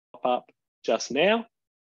pop up just now.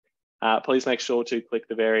 Please make sure to click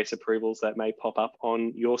the various approvals that may pop up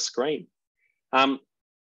on your screen.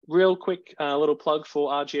 Real quick little plug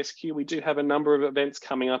for RGSQ. We do have a number of events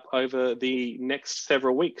coming up over the next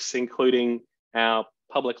several weeks, including our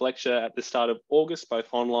public lecture at the start of August, both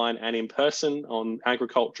online and in person, on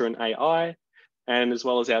agriculture and AI, and as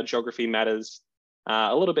well as our geography matters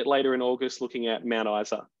a little bit later in August, looking at Mount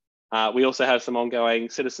Isa. We also have some ongoing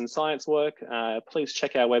citizen science work. Please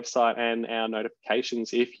check our website and our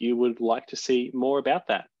notifications if you would like to see more about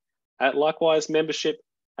that. Likewise, membership,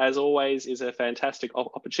 as always, is a fantastic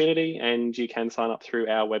opportunity, and you can sign up through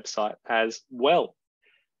our website as well.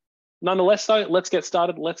 Nonetheless, though, let's get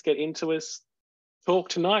started. Let's get into this talk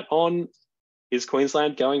tonight on Is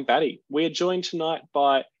Queensland Going Batty? We are joined tonight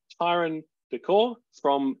by Tyron de Kauwe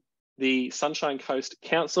from the Sunshine Coast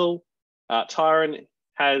Council. Tyron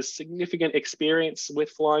has significant experience with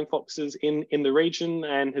flying foxes in the region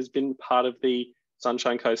and has been part of the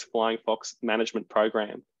Sunshine Coast Flying Fox Management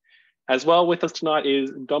Program. As well with us tonight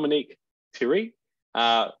is Dominique Thiriet,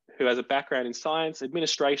 who has a background in science,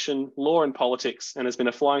 administration, law and politics, and has been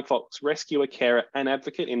a flying fox rescuer, carer and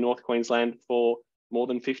advocate in North Queensland for more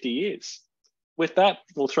than 50 years. With that,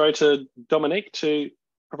 we'll throw to Dominique to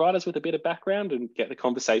provide us with a bit of background and get the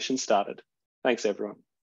conversation started. Thanks, everyone.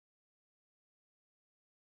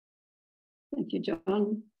 Thank you, John.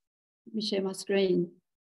 Let me share my screen.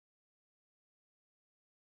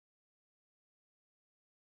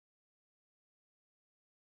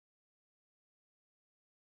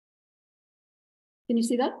 Can you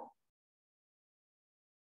see that?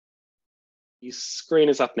 Your screen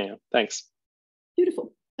is up now. Thanks.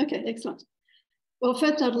 Beautiful. Okay, excellent. Well,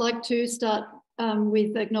 first I'd like to start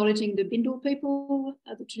with acknowledging the Bindal people,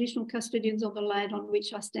 the traditional custodians of the land on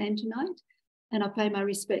which I stand tonight, and I pay my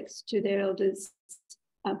respects to their elders,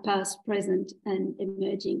 past, present, and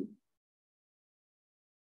emerging.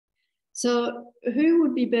 So who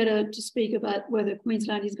would be better to speak about whether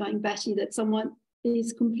Queensland is going batty than someone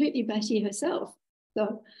is completely batty herself?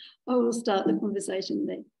 So I will start the conversation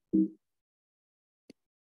there.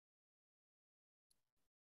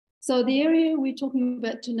 So the area we're talking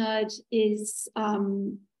about tonight is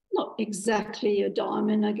not exactly a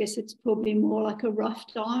diamond. I guess it's probably more like a rough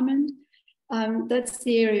diamond. That's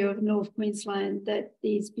the area of North Queensland that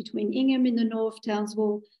is between Ingham in the north,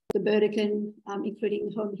 Townsville, the Burdekin,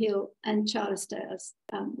 including Home Hill, and Charterstow's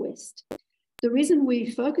west. The reason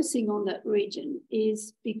we're focusing on that region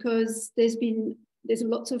is because there's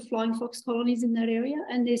lots of flying fox colonies in that area,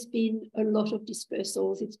 and there's been a lot of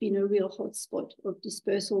dispersals. It's been a real hotspot of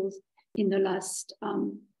dispersals in the last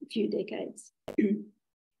few decades.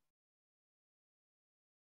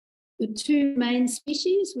 The two main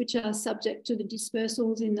species which are subject to the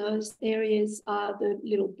dispersals in those areas are the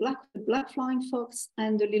black flying fox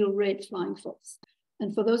and the little red flying fox.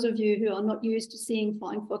 And for those of you who are not used to seeing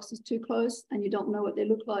flying foxes too close and you don't know what they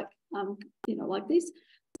look like, like this,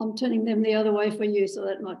 I'm turning them the other way for you, so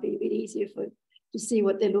that might be a bit easier to see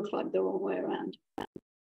what they look like the wrong way around.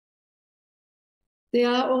 There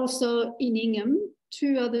are also in Ingham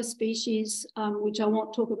two other species, which I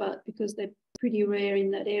won't talk about because they're pretty rare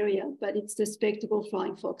in that area, but it's the spectacled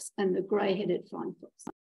flying fox and the grey-headed flying fox.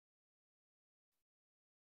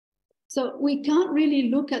 So we can't really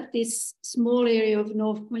look at this small area of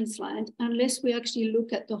North Queensland unless we actually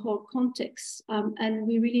look at the whole context. And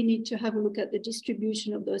we really need to have a look at the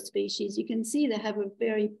distribution of those species. You can see they have a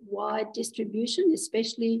very wide distribution,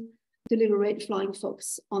 especially the little red flying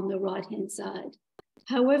fox on the right-hand side.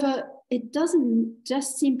 However, it doesn't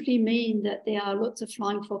just simply mean that there are lots of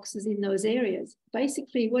flying foxes in those areas.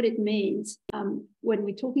 Basically, what it means when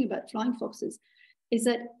we're talking about flying foxes is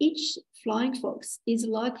that each flying fox is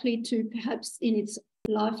likely to, perhaps in its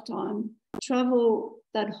lifetime, travel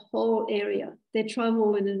that whole area. They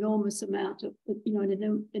travel an enormous amount of,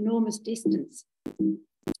 an enormous distance.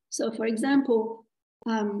 So, for example,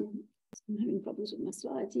 I'm having problems with my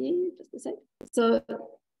slides here, just a sec. So,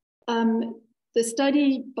 the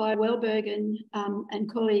study by Burdekin and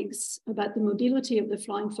colleagues about the mobility of the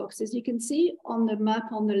flying foxes, you can see on the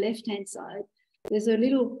map on the left-hand side, there's a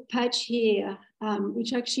little patch here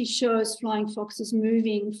which actually shows flying foxes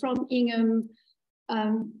moving from Ingham,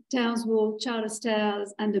 Townsville,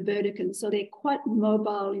 Charterstow's, and the Burdekin. So they're quite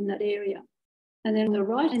mobile in that area. And then on the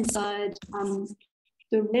right-hand side,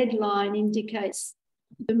 the red line indicates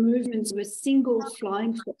the movements of a single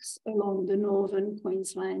flying fox along the northern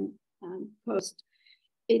Queensland coast.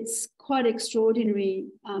 It's quite extraordinary,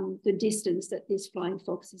 the distance that this flying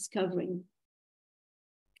fox is covering.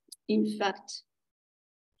 In fact,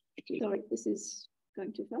 sorry, this is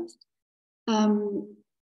going too fast.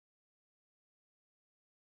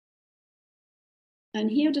 And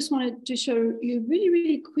here I just wanted to show you really,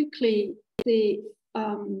 really quickly the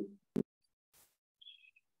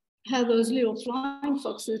how those little flying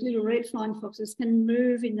foxes, little red flying foxes, can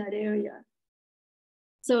move in that area.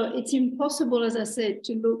 So it's impossible, as I said,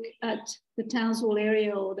 to look at the Townsville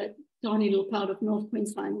area or that tiny little part of North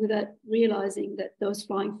Queensland without realising that those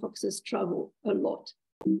flying foxes travel a lot.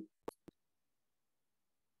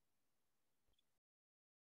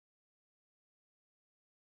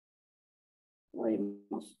 Sorry,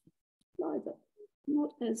 my slides are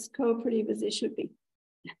not as cooperative as they should be.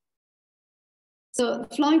 So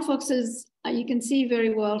flying foxes, you can see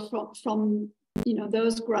very well from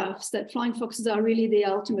those graphs that flying foxes are really the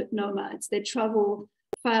ultimate nomads. They travel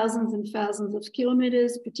thousands and thousands of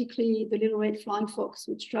kilometres, particularly the little red flying fox,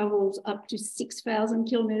 which travels up to 6,000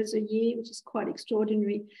 kilometres a year, which is quite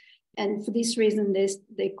extraordinary. And for this reason,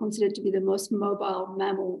 they're considered to be the most mobile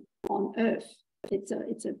mammal on Earth. It's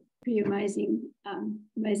a pretty amazing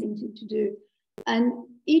thing to do. And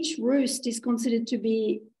each roost is considered to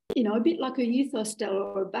be, a bit like a youth hostel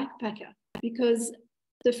or a backpacker, because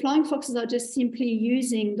the flying foxes are just simply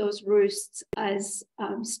using those roosts as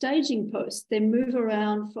staging posts. They move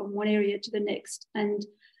around from one area to the next. And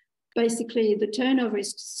basically the turnover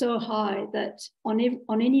is so high that on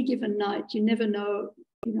any given night, you never know,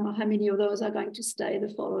 how many of those are going to stay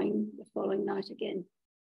the following night again.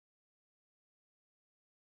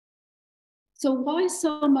 So why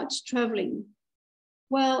so much traveling?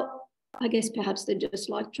 Well, I guess perhaps they just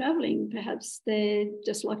like traveling. Perhaps they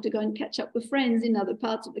just like to go and catch up with friends in other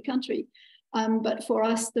parts of the country. But for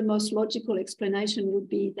us, the most logical explanation would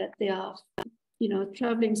be that they are,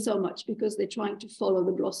 traveling so much because they're trying to follow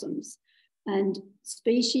the blossoms. And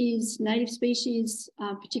species, native species,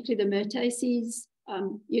 particularly the myrtaceae,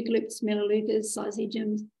 eucalyptus, melaleucas,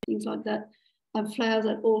 syzygiums, things like that, flowers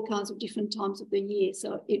at all kinds of different times of the year.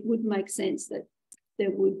 So it would make sense that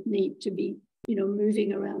there would need to be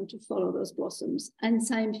moving around to follow those blossoms. And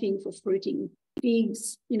same thing for fruiting.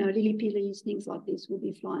 Figs, lily pillies, things like this will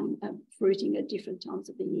be fruiting at different times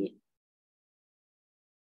of the year.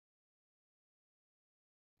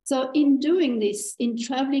 So in doing this, in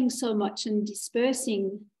traveling so much and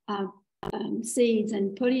dispersing seeds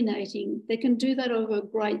and pollinating, they can do that over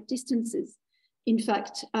great distances. In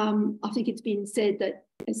fact, I think it's been said that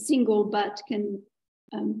a single bat can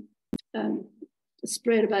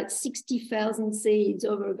spread about 60,000 seeds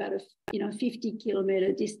over about a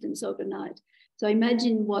 50-kilometre distance overnight. So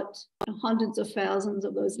imagine what hundreds of thousands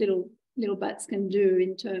of those little bats can do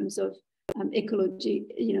in terms of ecology,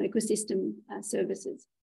 ecosystem services.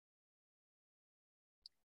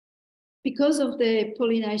 Because of their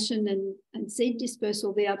pollination and seed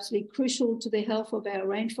dispersal, they're absolutely crucial to the health of our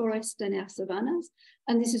rainforest and our savannas.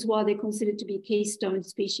 And this is why they're considered to be keystone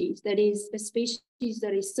species. That is a species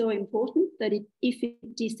that is so important that if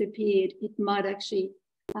it disappeared, it might actually,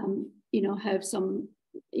 have some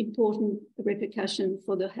important repercussion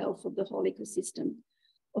for the health of the whole ecosystem.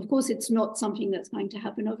 Of course, it's not something that's going to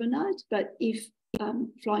happen overnight, but if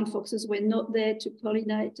flying foxes were not there to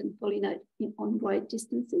pollinate on great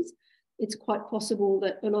distances, it's quite possible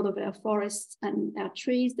that a lot of our forests and our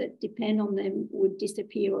trees that depend on them would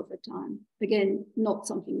disappear over time. Again, not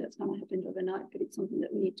something that's going to happen overnight, but it's something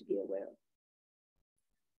that we need to be aware of.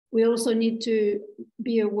 We also need to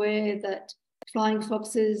be aware that flying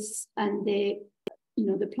foxes and their,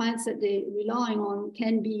 the plants that they're relying on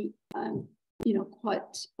can be,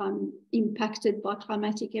 quite impacted by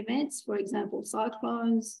climatic events. For example,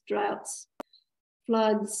 cyclones, droughts,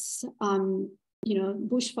 floods,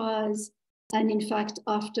 bushfires. And in fact,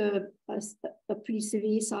 after a pretty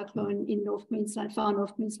severe cyclone in North Queensland, far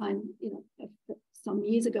North Queensland, some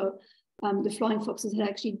years ago, the flying foxes had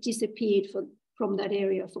actually disappeared from that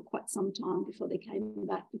area for quite some time before they came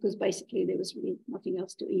back, because basically there was really nothing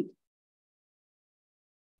else to eat.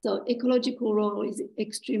 So ecological role is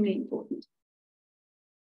extremely important.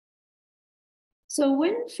 So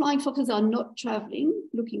when flying foxes are not traveling,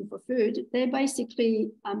 looking for food, they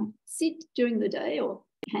basically sit during the day or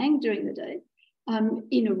hang during the day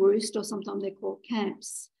in a roost, or sometimes they're called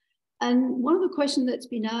camps. And one of the questions that's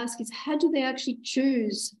been asked is, how do they actually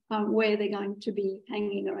choose where they're going to be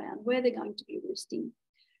hanging around, where they're going to be roosting?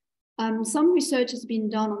 Some research has been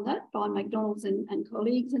done on that by McDonald's and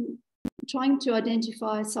colleagues, and trying to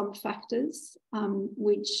identify some factors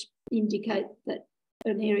which indicate that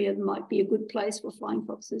an area might be a good place for flying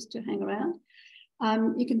foxes to hang around.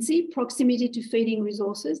 You can see proximity to feeding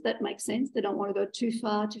resources. That makes sense. They don't want to go too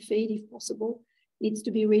far to feed if possible. Needs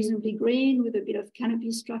to be reasonably green with a bit of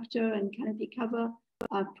canopy structure and canopy cover.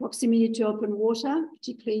 Proximity to open water,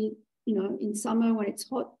 particularly in summer when it's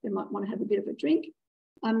hot, they might want to have a bit of a drink.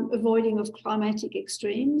 avoiding of climatic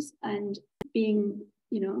extremes and being,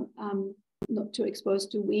 not too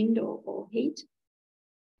exposed to wind or heat.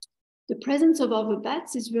 The presence of other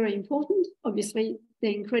bats is very important. Obviously,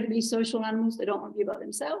 they're incredibly social animals. They don't want to be by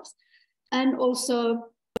themselves. And also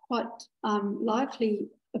quite likely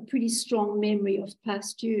a pretty strong memory of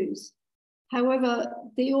past use. However,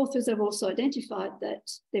 the authors have also identified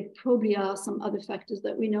that there probably are some other factors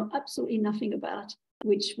that we know absolutely nothing about,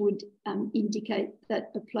 which would indicate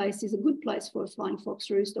that a place is a good place for a flying fox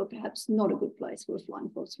roost or perhaps not a good place for a flying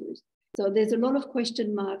fox roost. So there's a lot of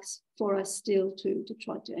question marks for us still to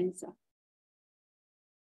try to answer.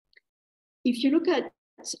 If you look at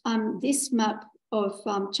this map of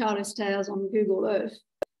Charles Towers on Google Earth,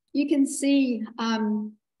 you can see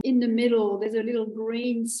in the middle, there's a little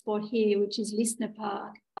green spot here, which is Listener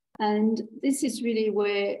Park. And this is really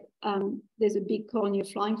where there's a big colony of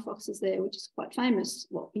flying foxes there, which is quite famous,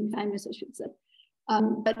 well, infamous, I should say.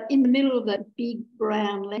 But in the middle of that big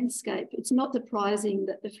brown landscape, it's not surprising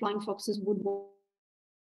that the flying foxes would walk.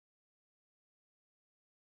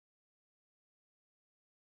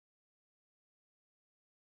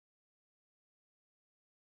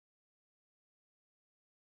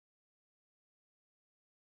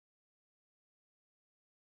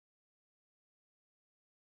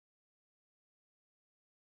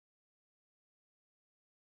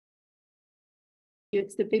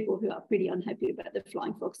 It's the people who are pretty unhappy about the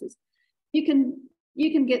flying foxes. You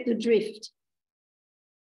can get the drift.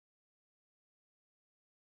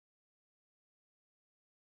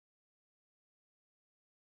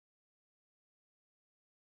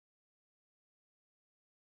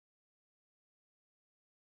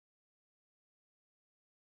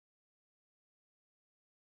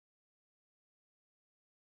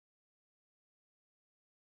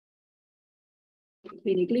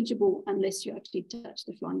 Be negligible unless you actually touch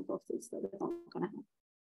the flying foxes, so that's not going to happen.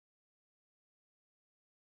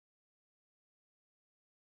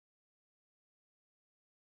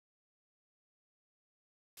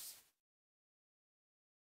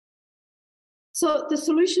 So the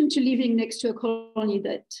solution to living next to a colony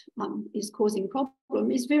that is causing problem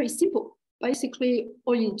is very simple. Basically,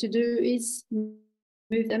 all you need to do is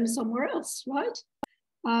move them somewhere else, right?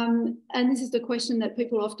 And this is the question that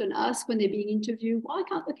people often ask when they're being interviewed. Why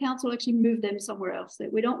can't the council actually move them somewhere else?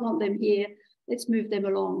 That we don't want them here, let's move them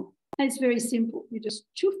along. And it's very simple. You just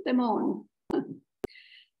chuff them on.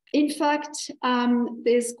 In fact,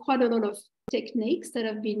 there's quite a lot of techniques that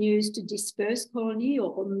have been used to disperse colony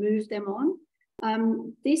or move them on.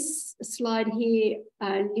 This slide here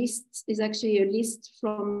is actually a list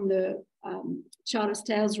from the Charters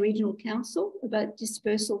Towers Regional Council about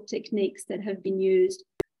dispersal techniques that have been used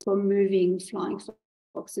for moving flying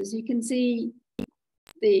foxes. You can see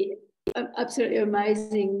the absolutely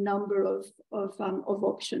amazing number of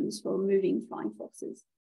options for moving flying foxes.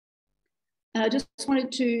 And I just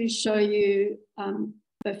wanted to show you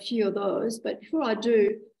a few of those, but before I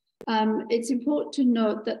do, it's important to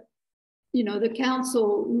note that the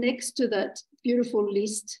council, next to that beautiful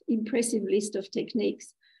list, impressive list of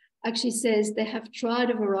techniques, actually says they have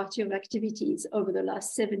tried a variety of activities over the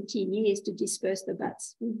last 17 years to disperse the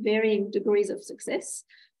bats with varying degrees of success,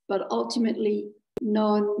 but ultimately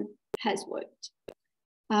none has worked.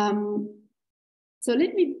 So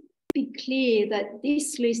let me be clear that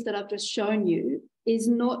this list that I've just shown you is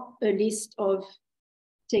not a list of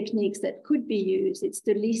techniques that could be used. It's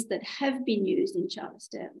the list that have been used in Charters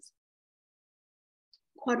Towers.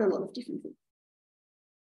 Quite a lot of different things.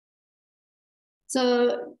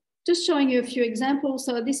 So just showing you a few examples.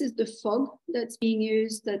 So this is the fog that's being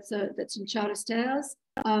used, that's in Charters Towers.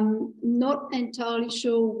 Not entirely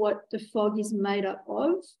sure what the fog is made up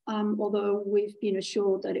of, although we've been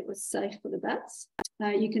assured that it was safe for the bats.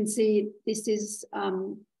 You can see this is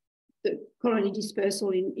the colony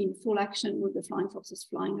dispersal in full action with the flying foxes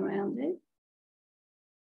flying around there.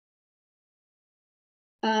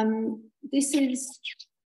 This is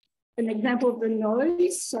an example of the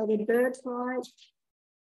noise, so the bird flight.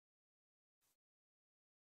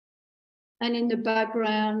 And in the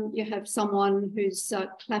background, you have someone who's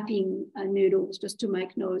clapping noodles just to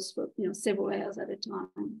make noise for several hours at a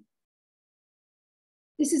time.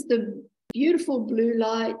 This is the beautiful blue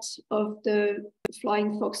light of the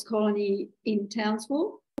flying fox colony in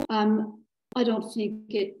Townsville. I don't think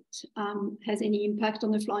it has any impact on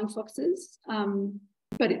the flying foxes,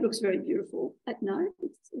 but it looks very beautiful at night.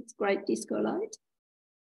 It's great disco light.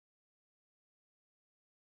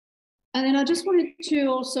 And then I just wanted to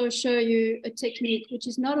also show you a technique which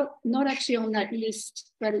is not actually on that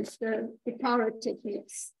list, but it's the para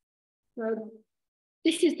techniques. So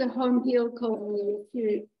this is the Home Hill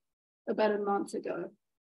colony about a month ago.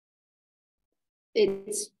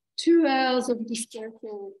 it's 2 hours of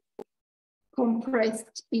dispersal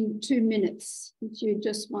compressed in 2 minutes, if you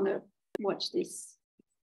just want to watch this.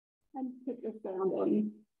 And put the sound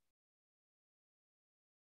on.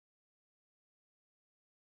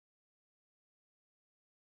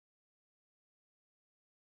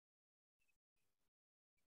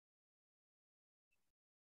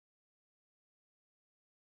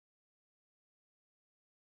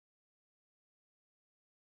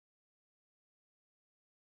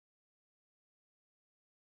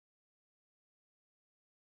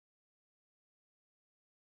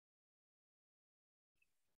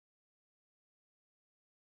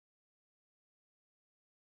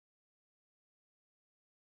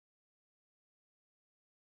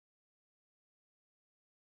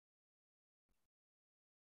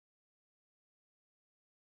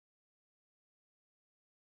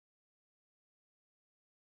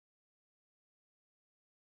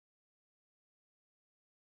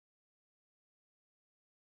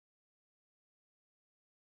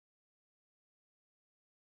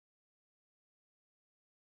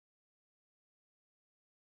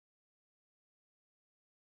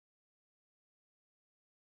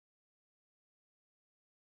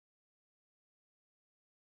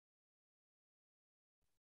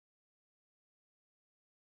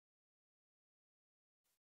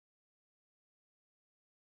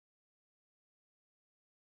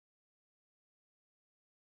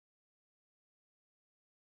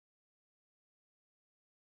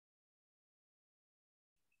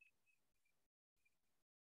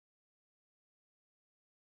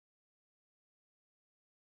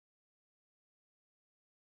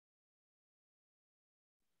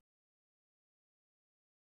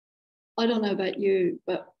 I don't know about you,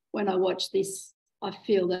 but when I watch this, I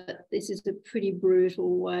feel that this is a pretty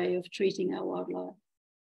brutal way of treating our wildlife.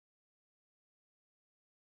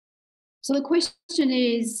 So the question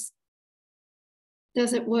is,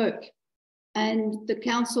 does it work? And the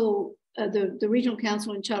council, the regional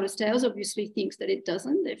council in Charters Towers obviously thinks that it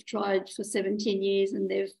doesn't. They've tried for 17 years and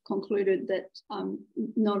they've concluded that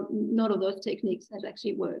none of those techniques has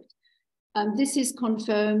actually worked. This is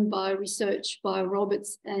confirmed by research by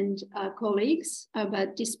Roberts and colleagues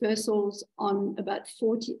about dispersals on about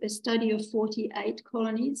a study of 48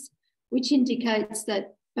 colonies, which indicates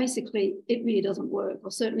that basically it really doesn't work,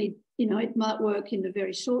 or certainly, you know, it might work in the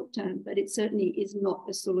very short term, but it certainly is not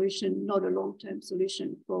a solution, not a long-term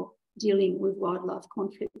solution for dealing with wildlife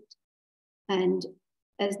conflict. And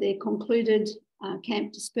as they concluded,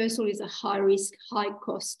 camp dispersal is a high-risk,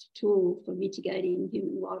 high-cost tool for mitigating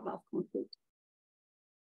human-wildlife conflict.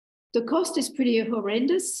 The cost is pretty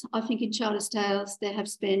horrendous. I think in Charters Towers, they have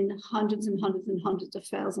spent hundreds and hundreds and hundreds of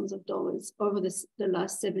thousands of dollars over the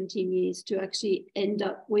last 17 years to actually end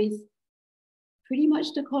up with pretty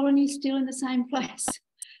much the colonies still in the same place.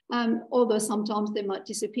 Although sometimes they might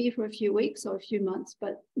disappear for a few weeks or a few months,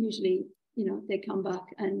 but usually, you know, they come back,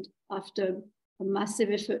 and after a massive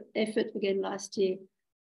effort again last year,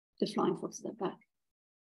 the flying foxes are back.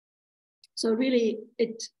 So really,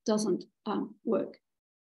 it doesn't work.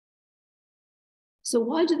 So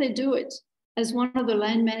why do they do it? As one of the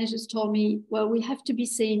land managers told me, well, we have to be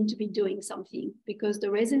seen to be doing something because the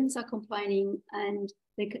residents are complaining and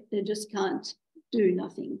they just can't do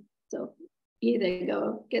nothing. So here they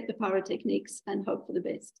go, get the pyrotechnics and hope for the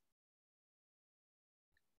best.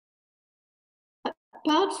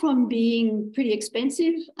 Apart from being pretty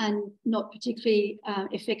expensive and not particularly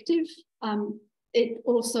effective, it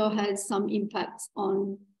also has some impacts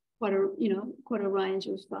on quite a range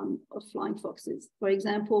of flying foxes. For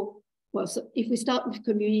example, well, so if we start with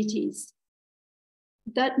communities,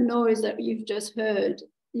 that noise that you've just heard,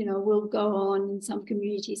 you know, will go on in some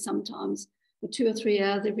communities sometimes for 2 or 3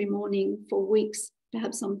 hours every morning for weeks,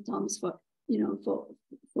 perhaps sometimes for, you know,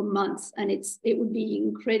 for months, and it would be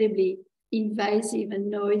incredibly invasive and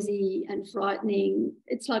noisy and frightening.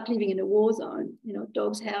 It's like living in a war zone, you know,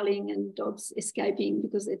 dogs howling and dogs escaping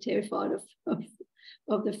because they're terrified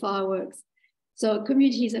of the fireworks. So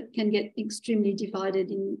communities can get extremely divided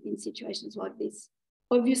in situations like this.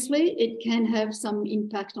 Obviously, it can have some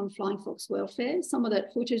impact on flying fox welfare. Some of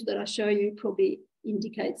that footage that I show you probably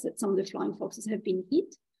indicates that some of the flying foxes have been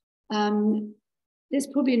hit. There's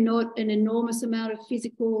probably not an enormous amount of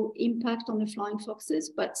physical impact on the flying foxes,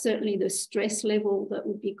 but certainly the stress level that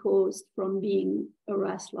would be caused from being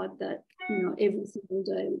harassed like that, you know, every single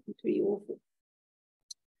day would be pretty awful.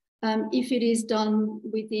 If it is done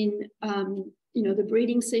within, you know, the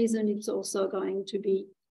breeding season, it's also going to be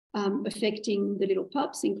affecting the little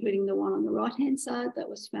pups, including the one on the right-hand side that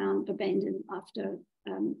was found abandoned after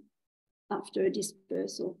a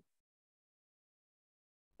dispersal.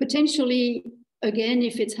 Potentially, again,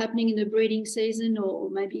 if it's happening in the breeding season, or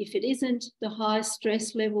maybe if it isn't, the high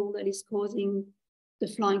stress level that is causing the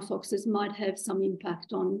flying foxes might have some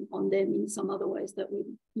impact on them in some other ways that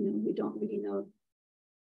we don't really know.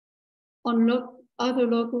 On other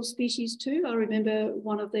local species too, I remember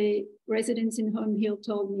one of the residents in Home Hill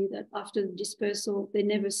told me that after the dispersal, they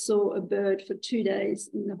never saw a bird for 2 days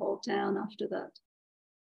in the whole town after that.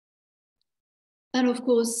 And of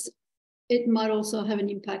course, it might also have an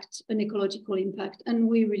impact, an ecological impact, and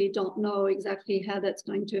we really don't know exactly how that's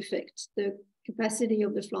going to affect the capacity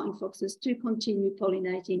of the flying foxes to continue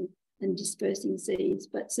pollinating and dispersing seeds,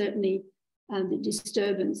 but certainly the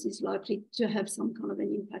disturbance is likely to have some kind of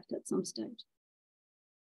an impact at some stage.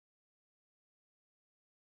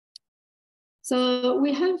 So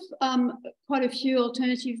we have quite a few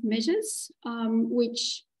alternative measures,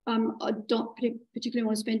 which I don't particularly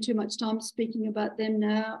want to spend too much time speaking about them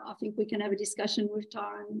now. I think we can have a discussion with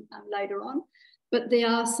Tyron later on. But there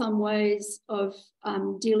are some ways of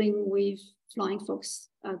dealing with flying fox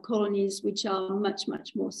colonies which are much,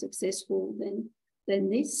 much more successful than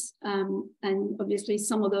this. And obviously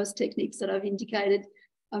some of those techniques that I've indicated,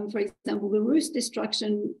 for example, the roost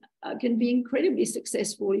destruction can be incredibly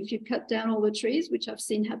successful if you cut down all the trees, which I've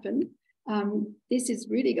seen happen. This is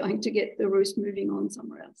really going to get the roost moving on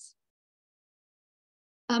somewhere else.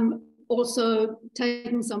 Also,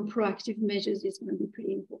 taking some proactive measures is going to be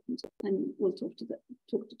pretty important, and we'll talk to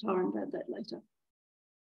Tyron about that later.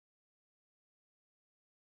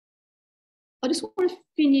 I just want to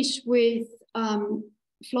finish with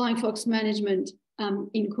flying fox management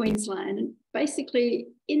in Queensland. And basically,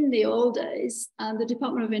 in the old days, the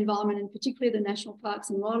Department of Environment, and particularly the National Parks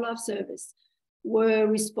and Wildlife Service, were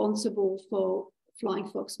responsible for flying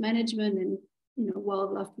fox management and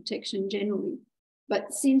wildlife protection generally.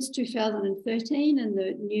 But since 2013 and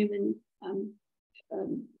the Newman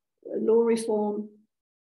law reform,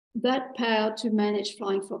 that power to manage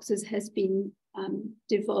flying foxes has been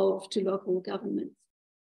devolved to local governments.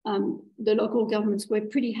 The local governments were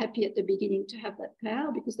pretty happy at the beginning to have that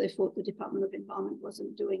power because they thought the Department of Environment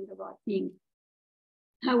wasn't doing the right thing.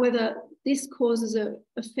 However, this causes a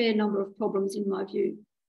fair number of problems in my view.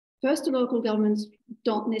 First, the local governments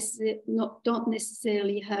don't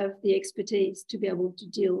necessarily have the expertise to be able to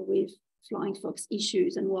deal with flying fox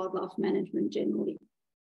issues and wildlife management generally.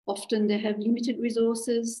 Often they have limited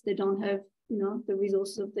resources. They don't have, the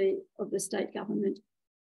resources of the state government.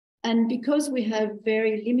 And because we have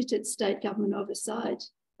very limited state government oversight,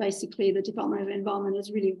 basically the Department of Environment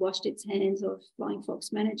has really washed its hands of flying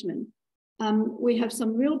fox management. We have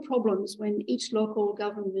some real problems when each local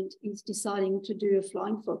government is deciding to do a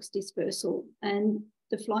flying fox dispersal, and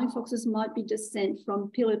the flying foxes might be just sent from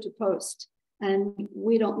pillar to post, and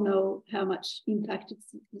we don't know how much impact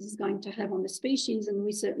this is going to have on the species, and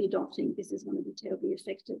we certainly don't think this is going to be terribly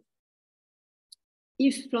effective.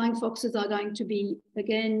 If flying foxes are going to be,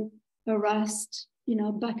 again, harassed,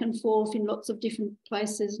 back and forth in lots of different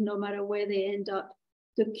places, no matter where they end up,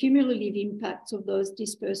 the cumulative impacts of those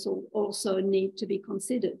dispersal also need to be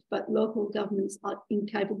considered, but local governments are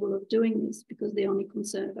incapable of doing this because they're only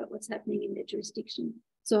concerned about what's happening in their jurisdiction.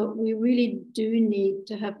 So we really do need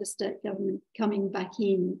to have the state government coming back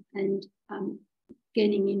in and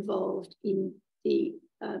getting involved in the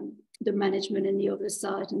management and the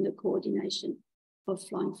oversight and the coordination of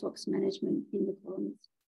flying fox management in the colonies.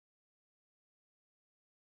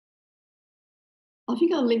 I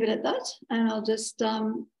think I'll leave it at that, and I'll just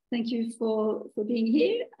thank you for being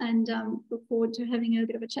here, and look forward to having a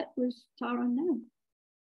bit of a chat with Tyron now.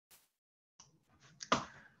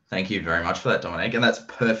 Thank you very much for that, Dominique, and that's a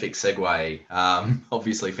perfect segue,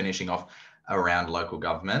 obviously finishing off around local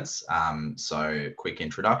governments. So quick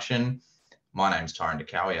introduction. My name's Tyron de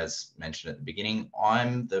Kauwe, as mentioned at the beginning.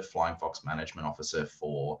 I'm the Flying Fox Management Officer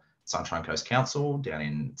for Sunshine Coast Council down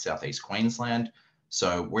in southeast Queensland.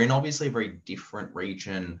 So we're in obviously a very different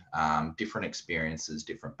region, different experiences,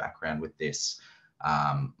 different background with this.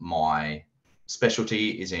 My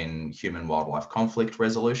specialty is in human-wildlife conflict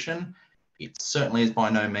resolution. It certainly is by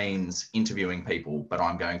no means interviewing people, but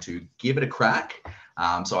I'm going to give it a crack.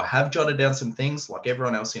 So I have jotted down some things. Like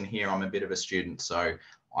everyone else in here, I'm a bit of a student, so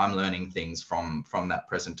I'm learning things from that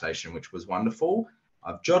presentation, which was wonderful.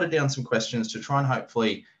 I've jotted down some questions to try and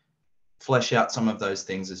hopefully flesh out some of those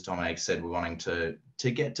things, as Dominique said, we're wanting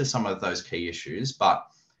to get to some of those key issues. But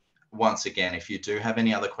once again, if you do have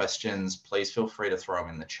any other questions, please feel free to throw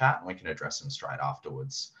them in the chat and we can address them straight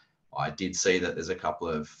afterwards. I did see that there's a couple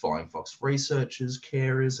of flying fox researchers,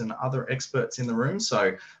 carers and other experts in the room.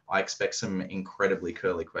 So I expect some incredibly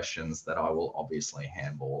curly questions that I will obviously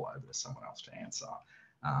handball over to someone else to answer.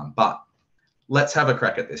 But let's have a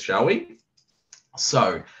crack at this, shall we?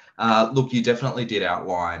 So, look, you definitely did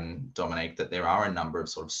outline, Dominique, that there are a number of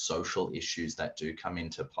sort of social issues that do come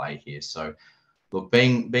into play here. So, look,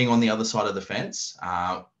 being on the other side of the fence,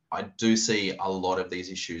 I do see a lot of these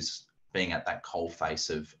issues being at that coal face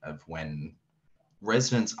of when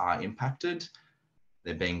residents are impacted.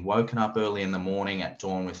 They're being woken up early in the morning at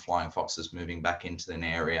dawn with flying foxes moving back into an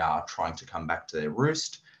area, trying to come back to their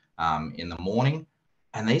roost in the morning.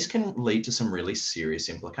 And these can lead to some really serious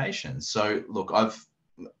implications. So, look, I've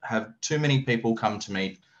had too many people come to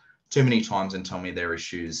me too many times and tell me their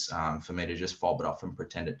issues for me to just fob it off and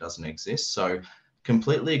pretend it doesn't exist. So,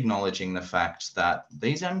 completely acknowledging the fact that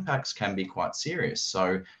these impacts can be quite serious.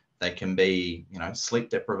 So, they can be, sleep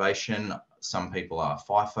deprivation. Some people are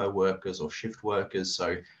FIFO workers or shift workers.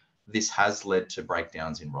 So, this has led to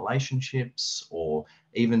breakdowns in relationships or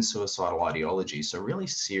even suicidal ideology. So really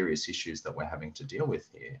serious issues that we're having to deal with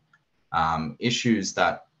here. Issues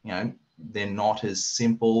that, they're not as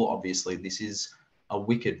simple. Obviously, this is a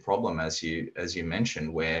wicked problem, as you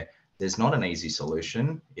mentioned, where there's not an easy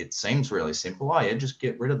solution. It seems really simple. Oh yeah, just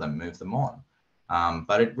get rid of them, move them on.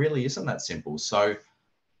 But it really isn't that simple. So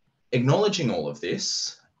acknowledging all of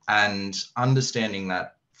this and understanding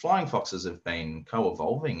that flying foxes have been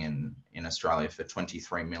co-evolving in Australia for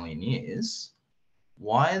 23 million years.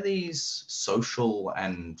 Why are these social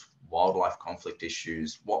and wildlife conflict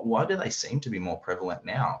issues, why do they seem to be more prevalent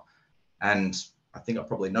now? And I think I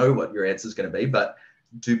probably know what your answer is going to be, but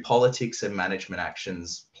do politics and management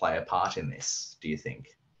actions play a part in this, do you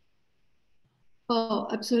think? Oh,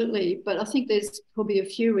 absolutely. But I think there's probably a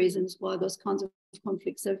few reasons why those kinds of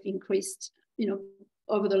conflicts have increased,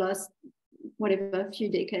 over the last, few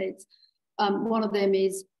decades. One of them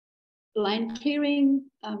is land clearing,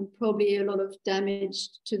 probably a lot of damage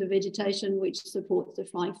to the vegetation, which supports the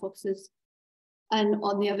flying foxes. And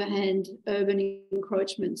on the other hand, urban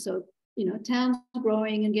encroachment. So, towns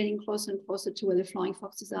growing and getting closer and closer to where the flying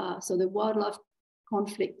foxes are. So the wildlife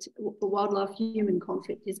conflict, the wildlife-human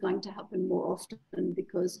conflict is going to happen more often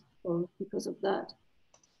because of that.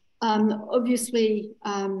 Obviously,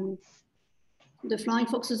 the flying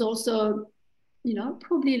foxes also,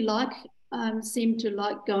 probably seem to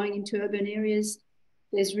like going into urban areas.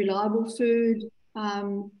 There's reliable food,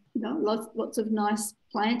 lots of nice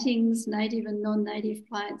plantings, native and non-native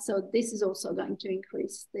plants. So this is also going to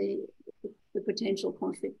increase the potential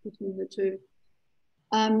conflict between the two.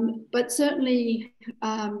 But certainly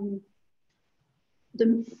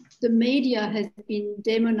the media has been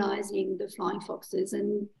demonizing the flying foxes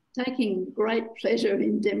and taking great pleasure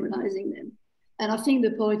in demonizing them. And I think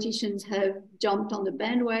the politicians have jumped on the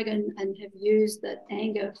bandwagon and have used that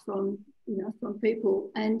anger from people.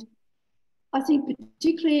 And I think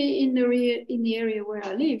particularly in the area where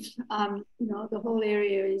I live, the whole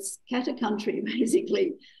area is cattle country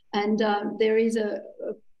basically, and there is a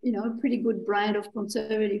pretty good brand of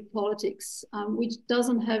conservative politics, which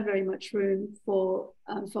doesn't have very much room for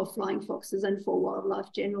flying foxes and for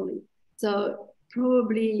wildlife generally. So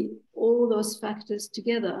probably all those factors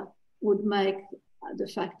together would make the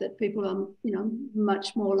fact that people are,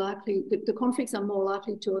 much more likely, the conflicts are more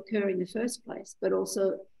likely to occur in the first place, but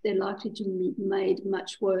also they're likely to be made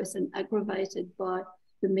much worse and aggravated by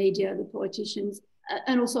the media, the politicians,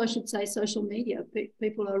 and also I should say social media.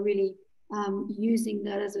 People are really using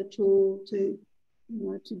that as a tool to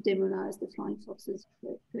demonize the flying foxes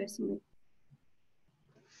personally.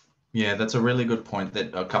 Yeah, that's a really good point.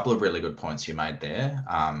 A couple of really good points you made there.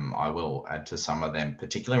 I will add to some of them,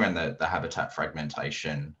 particularly around the habitat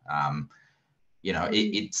fragmentation.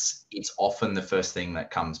 It's often the first thing that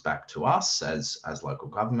comes back to us as local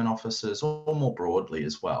government officers, or more broadly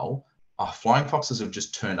as well. Flying foxes have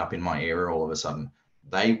just turned up in my area all of a sudden.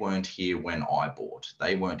 They weren't here when I bought.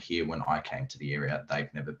 They weren't here when I came to the area.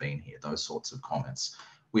 They've never been here. Those sorts of comments,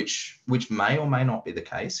 which may or may not be the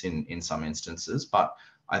case in some instances, but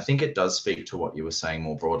I think it does speak to what you were saying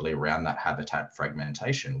more broadly around that habitat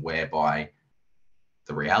fragmentation, whereby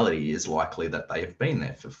the reality is likely that they have been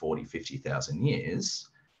there for 40, 50,000 years.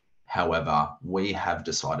 However, we have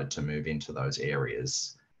decided to move into those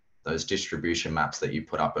areas. Those distribution maps that you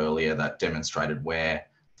put up earlier that demonstrated where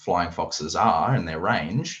flying foxes are and their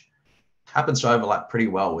range happens to overlap pretty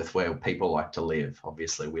well with where people like to live.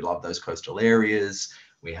 Obviously, we love those coastal areas.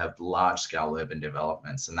 We have large-scale urban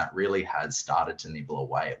developments, and that really has started to nibble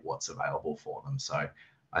away at what's available for them. So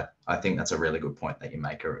I think that's a really good point that you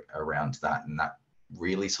make around that, and that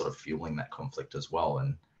really sort of fueling that conflict as well,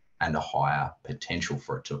 and a higher potential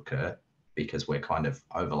for it to occur because we're kind of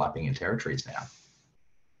overlapping in territories now.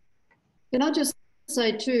 Can I just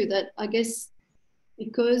say too that I guess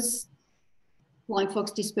because flying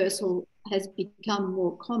fox dispersal has become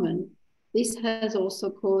more common, this has also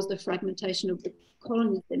caused the fragmentation of the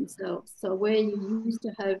colonies themselves. So where you used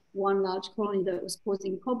to have one large colony that was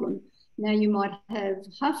causing problem, now you might have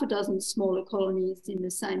half a dozen smaller colonies in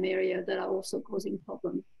the same area that are also causing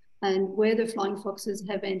problem. And where the flying foxes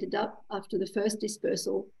have ended up after the first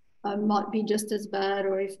dispersal might be just as bad,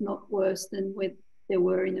 or if not worse, than where they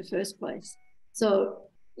were in the first place. So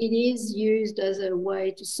it is used as a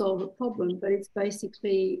way to solve a problem, but it's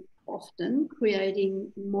basically often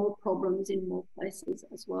creating more problems in more places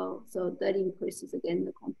as well. So that increases again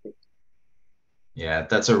the conflict. Yeah,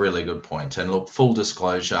 that's a really good point. And look, full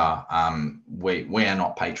disclosure, we are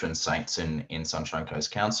not patron saints in Sunshine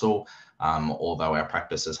Coast Council, although our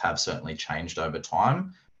practices have certainly changed over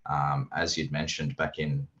time. As you'd mentioned, back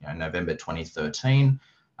in November 2013,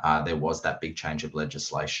 there was that big change of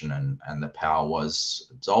legislation, and the power was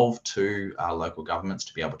absolved to local governments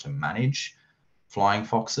to be able to manage flying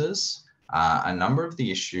foxes. A number of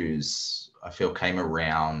the issues I feel came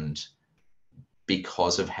around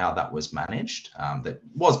because of how that was managed. That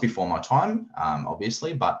was before my time,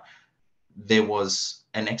 obviously, but there was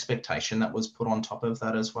an expectation that was put on top of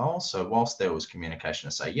that as well. So whilst there was communication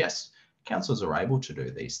to say, yes, councils are able to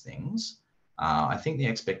do these things, I think the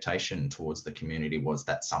expectation towards the community was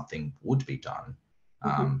that something would be done.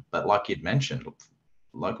 But like you'd mentioned,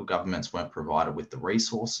 local governments weren't provided with the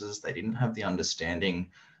resources. They didn't have the understanding,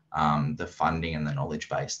 the funding and the knowledge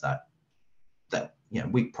base that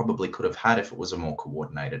we probably could have had if it was a more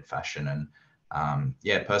coordinated fashion. And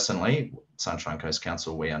personally, Sunshine Coast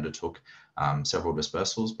Council, we undertook several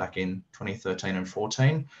dispersals back in 2013 and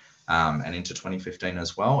 14 and into 2015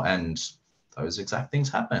 as well. And those exact things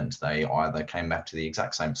happened. They either came back to the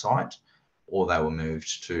exact same site or they were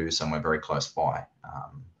moved to somewhere very close by.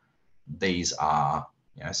 These are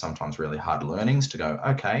sometimes really hard learnings to go,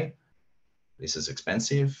 okay, this is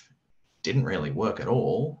expensive, didn't really work at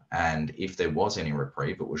all. And if there was any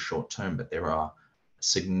reprieve, it was short term, but there are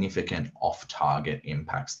significant off-target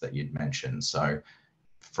impacts that you'd mentioned. So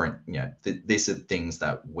for, these are things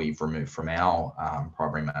that we've removed from our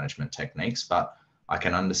primary management techniques, but I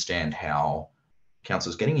can understand how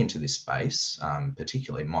councils getting into this space,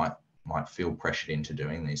 particularly might feel pressured into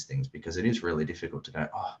doing these things, because it is really difficult to go,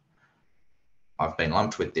 oh, I've been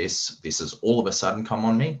lumped with this. This has all of a sudden come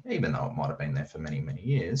on me, even though it might have been there for many, many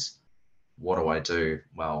years. What do I do?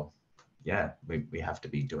 Well, yeah, we have to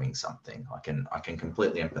be doing something. I can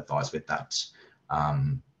completely empathise with that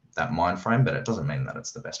that mind frame, but it doesn't mean that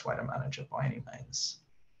it's the best way to manage it by any means.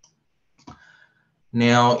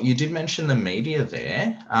 Now, you did mention the media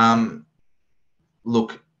there.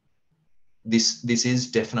 Look, this is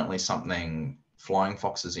definitely something. Flying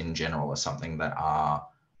foxes in general are something that are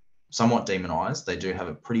somewhat demonised. They do have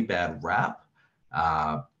a pretty bad rap.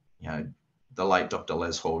 The late Dr.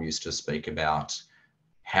 Les Hall used to speak about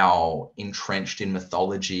how entrenched in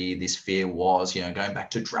mythology this fear was, going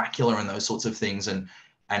back to Dracula and those sorts of things, and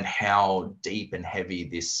how deep and heavy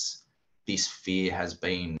this fear has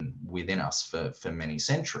been within us for many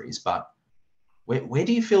centuries. But where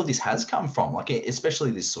do you feel this has come from? Like,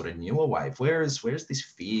 especially this sort of newer wave, where's this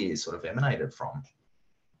fear sort of emanated from?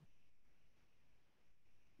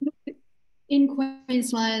 In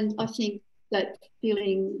Queensland, I think that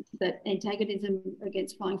feeling that antagonism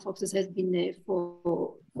against flying foxes has been there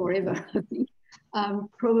for forever, I think.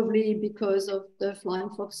 Probably because of the flying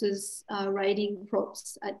foxes raiding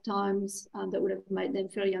crops at times that would have made them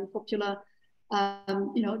fairly unpopular.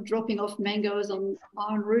 Dropping off mangoes on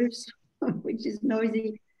iron roofs, which is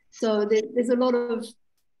noisy. So there's a lot of,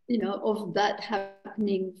 of that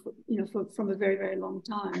happening, from a very, very long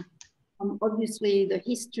time. Obviously, the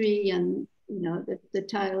history and the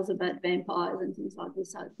tales about vampires and things like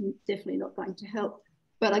this are definitely not going to help.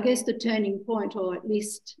 But I guess the turning point, or at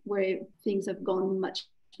least where things have gone much,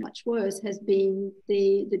 much worse, has been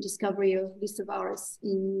the discovery of lyssavirus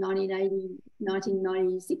in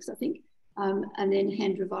 1996, I think, and then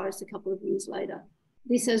handravirus a couple of years later.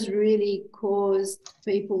 This has really caused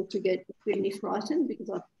people to get really frightened, because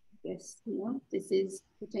I guess, this is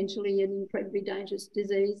potentially an incredibly dangerous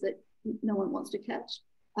disease that no one wants to catch.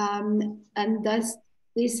 And this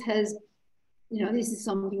is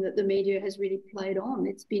something that the media has really played on.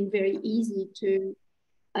 It's been very easy to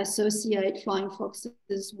associate flying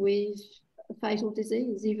foxes with a fatal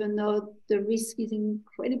disease, even though the risk is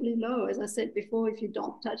incredibly low. As I said before, if you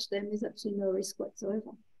don't touch them, there's absolutely no risk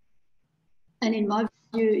whatsoever. And in my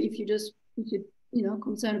view, if you're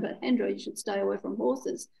concerned about handra, you should stay away from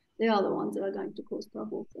horses. They are the ones that are going to cause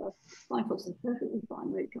trouble. So flying foxes are perfectly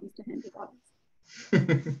fine when it comes to handravirus.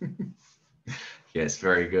 Yes,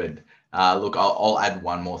 very good. Look, I'll add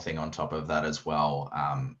one more thing on top of that as well.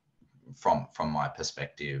 from my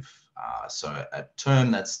perspective. So a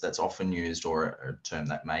term that's often used, or a term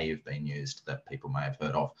that may have been used that people may have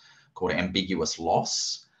heard of, called ambiguous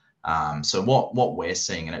loss. So what we're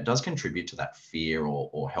seeing, and it does contribute to that fear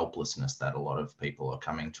or helplessness that a lot of people are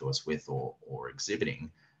coming to us with or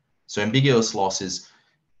exhibiting. So ambiguous loss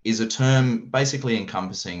is a term basically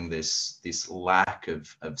encompassing this lack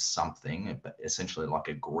of something, essentially like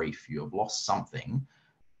a grief. You have lost something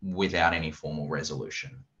without any formal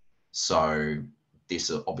resolution. So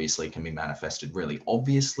this obviously can be manifested really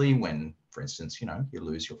obviously when, for instance, you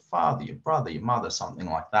lose your father, your brother, your mother, something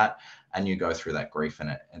like that, and you go through that grief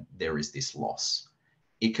and there is this loss.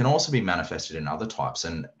 It can also be manifested in other types,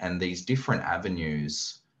 and these different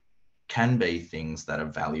avenues can be things that are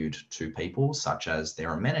valued to people, such as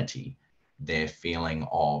their amenity, their feeling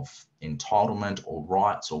of entitlement or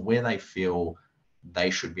rights, or where they feel they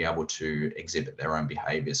should be able to exhibit their own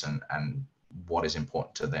behaviours and what is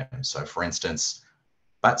important to them. So, for instance,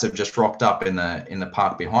 bats have just rocked up in the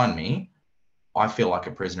park behind me. I feel like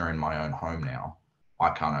a prisoner in my own home now. I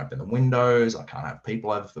can't open the windows. I can't have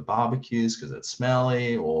people over for barbecues because it's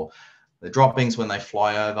smelly, or the droppings when they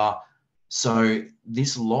fly over. So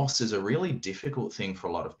this loss is a really difficult thing for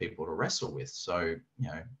a lot of people to wrestle with. So,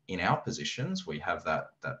 in our positions, we have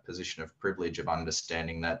that position of privilege of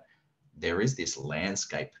understanding that there is this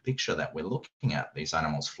landscape picture that we're looking at. These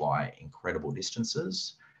animals fly incredible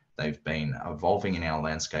distances. They've been evolving in our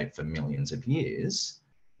landscape for millions of years.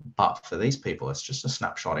 But for these people, it's just a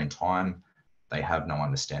snapshot in time. They have no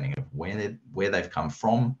understanding of where they've come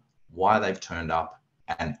from, why they've turned up,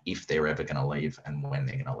 and if they're ever going to leave, and when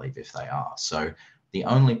they're going to leave if they are. So the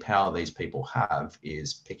only power these people have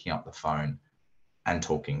is picking up the phone and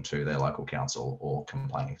talking to their local council or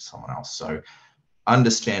complaining to someone else. So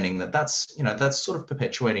understanding that's sort of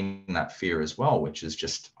perpetuating that fear as well, which is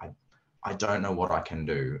just, I don't know what I can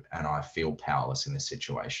do, and I feel powerless in this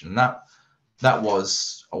situation. That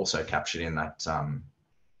was also captured in that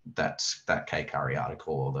Kay Curry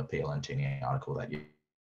article, or the PLNTNI article that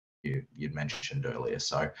you'd mentioned earlier.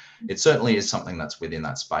 So it certainly is something that's within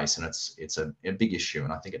that space, and it's a big issue,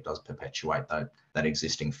 and I think it does perpetuate that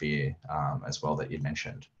existing fear as well that you'd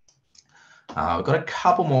mentioned. We've got a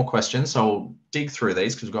couple more questions, so I'll dig through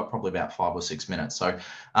these because we've got probably about 5 or 6 minutes. So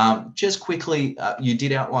just quickly, you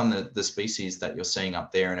did outline the species that you're seeing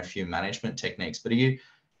up there and a few management techniques, but are you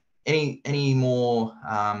any more,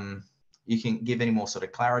 you can give any more sort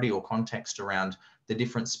of clarity or context around the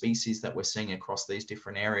different species that we're seeing across these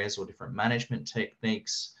different areas, or different management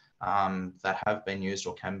techniques that have been used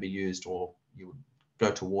or can be used, or you would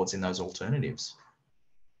go towards in those alternatives?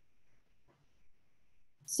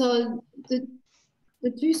 So the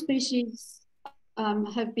two species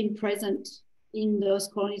have been present in those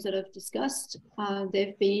colonies that I've discussed.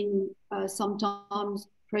 They've been sometimes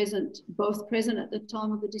both present at the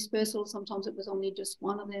time of the dispersal. Sometimes it was only just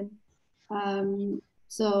one of them.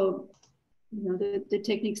 So the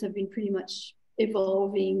techniques have been pretty much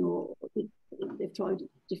evolving, or they've tried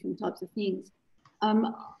different types of things.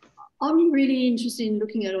 I'm really interested in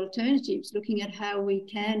looking at alternatives, looking at how we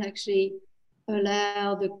can actually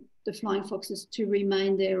allow the flying foxes to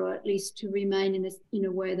remain there, or at least to remain in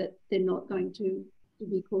a way that they're not going to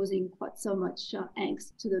be causing quite so much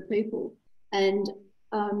angst to the people. And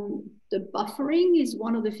the buffering is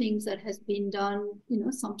one of the things that has been done,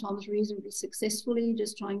 sometimes reasonably successfully,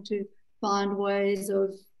 just trying to find ways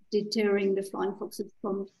of deterring the flying foxes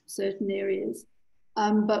from certain areas.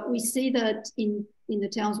 But we see that in the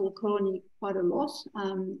Townsville colony quite a lot.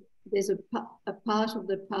 There's a part of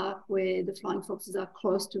the park where the flying foxes are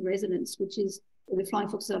close to residents, which is where the flying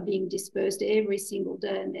foxes are being dispersed every single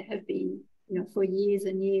day, and there have been, for years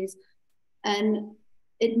and years. And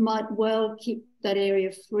it might well keep that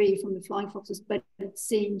area free from the flying foxes, but it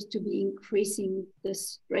seems to be increasing the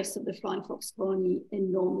stress of the flying fox colony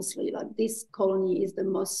enormously. Like, this colony is the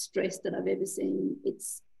most stressed that I've ever seen.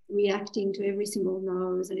 It's reacting to every single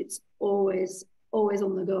noise, and it's always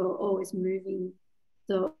on the go, always moving.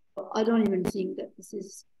 So I don't even think that this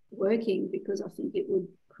is working, because I think it would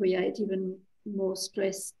create even more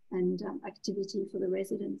stress and activity for the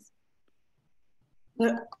residents.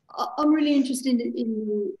 But I'm really interested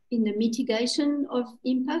in the mitigation of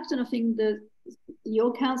impact, and I think that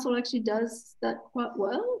your council actually does that quite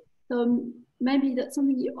well. So maybe that's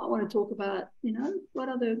something you might want to talk about. What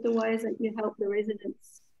are the ways that you help the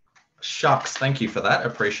residents? Shucks, thank you for that.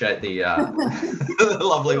 Appreciate the the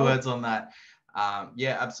lovely words on that.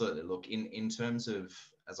 Yeah, absolutely. Look, in terms of,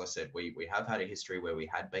 as I said, we have had a history where we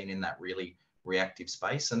had been in that really reactive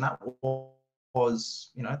space, and that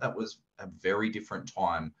was a very different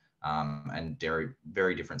time and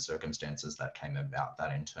very different circumstances that came about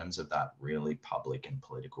that in terms of that really public and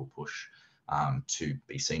political push to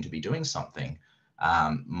be seen to be doing something.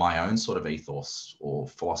 My own sort of ethos or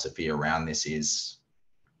philosophy around this is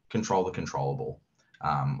control the controllable,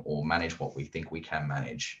 or manage what we think we can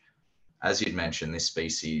manage. As you'd mentioned, this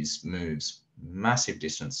species moves massive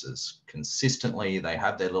distances consistently. They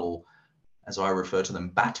have their little, as I refer to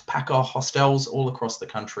them, backpacker hostels all across the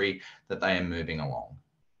country that they are moving along.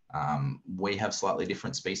 We have slightly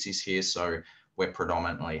different species here, so we're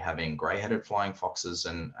predominantly having grey-headed flying foxes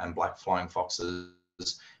and black flying foxes.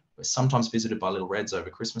 We're sometimes visited by little reds over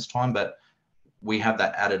Christmas time, but we have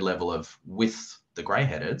that added level of, with the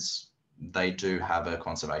grey-headeds, they do have a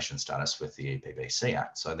conservation status with the EPBC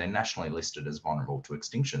Act. So they're nationally listed as vulnerable to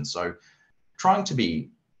extinction. So trying to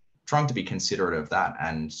be considerate of that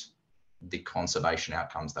and the conservation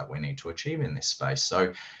outcomes that we need to achieve in this space.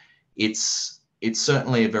 So it's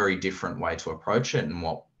certainly a very different way to approach it. And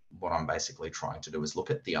what I'm basically trying to do is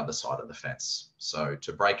look at the other side of the fence. So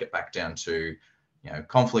to break it back down to,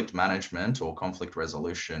 conflict management or conflict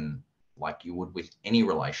resolution, like you would with any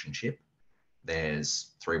relationship,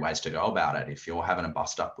 there's 3 ways to go about it. If you're having a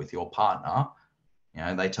bust up with your partner,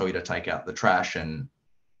 they tell you to take out the trash and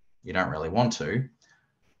you don't really want to,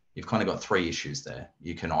 you've kind of got 3 issues there.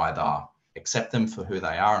 You can either accept them for who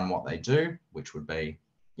they are and what they do, which would be,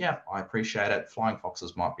 yeah, I appreciate it. Flying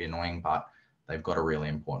foxes might be annoying, but they've got a really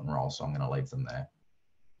important role, so I'm going to leave them there.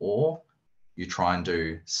 Or you try and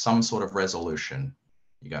do some sort of resolution.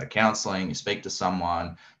 You go to counselling, you speak to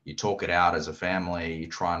someone, you talk it out as a family, you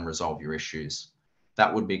try and resolve your issues.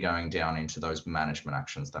 That would be going down into those management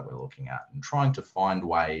actions that we're looking at and trying to find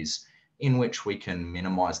ways in which we can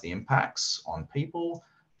minimise the impacts on people,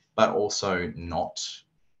 but also not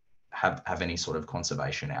have any sort of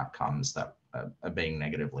conservation outcomes that are being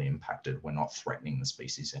negatively impacted. We're not threatening the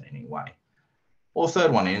species in any way. Or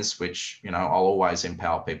third one is, which I'll always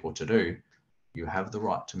empower people to do, you have the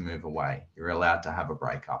right to move away. You're allowed to have a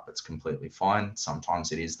breakup. It's completely fine.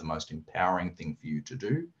 Sometimes it is the most empowering thing for you to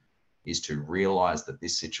do, is to realise that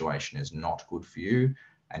this situation is not good for you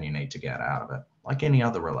and you need to get out of it, like any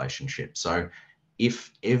other relationship. So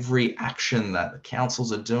if every action that the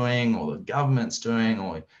councils are doing or the government's doing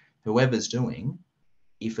or whoever's doing,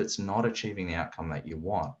 if it's not achieving the outcome that you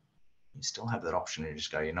want, you still have that option to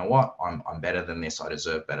just go, you know what, I'm better than this. I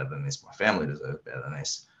deserve better than this. My family deserves better than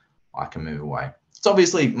this. I can move away. It's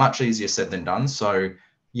obviously much easier said than done. So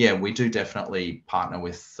yeah, we do definitely partner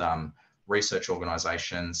with research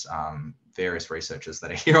organisations, various researchers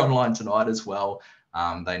that are here online tonight as well.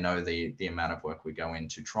 They know the amount of work we go in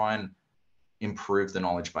to try and improve the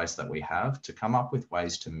knowledge base that we have to come up with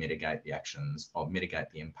ways to mitigate the actions or mitigate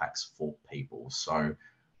the impacts for people. So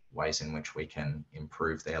ways in which we can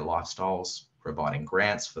improve their lifestyles, providing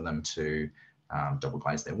grants for them to double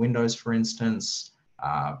glaze their windows, for instance,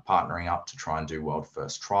 partnering up to try and do world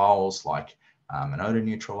first trials like an odor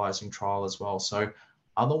neutralizing trial as well. So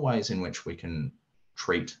other ways in which we can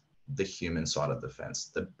treat the human side of the fence,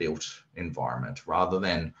 the built environment, rather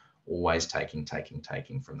than always taking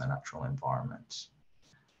from the natural environment.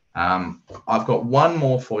 I've got one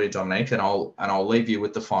more for you, Dominique, and I'll leave you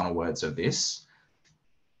with the final words of this.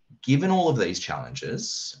 Given all of these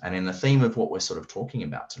challenges, and in the theme of what we're sort of talking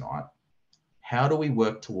about tonight, how do we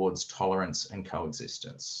work towards tolerance and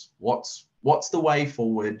coexistence? What's the way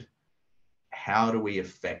forward? How do we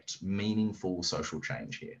affect meaningful social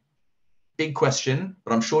change here? Big question,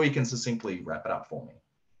 but I'm sure you can succinctly wrap it up for me.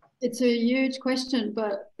 It's a huge question,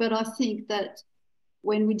 but I think that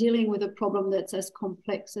when we're dealing with a problem that's as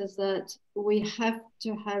complex as that, we have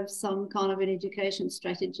to have some kind of an education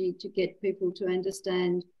strategy to get people to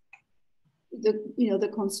understand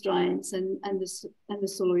the constraints and the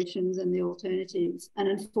solutions and the alternatives. And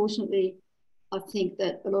unfortunately, I think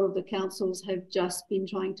that a lot of the councils have just been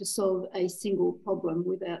trying to solve a single problem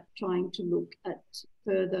without trying to look at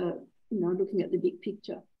further, looking at the big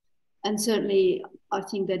picture. And certainly, I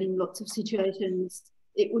think that in lots of situations,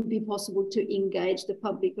 it would be possible to engage the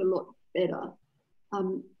public a lot better,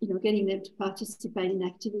 getting them to participate in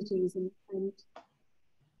activities and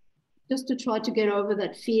just to try to get over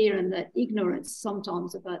that fear and that ignorance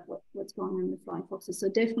sometimes about what's going on with flying foxes. So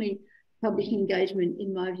definitely public engagement,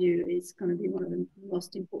 in my view, is going to be one of the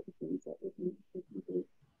most important things that we can do.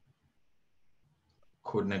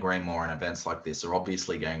 Couldn't agree more, and events like this are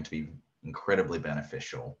obviously going to be incredibly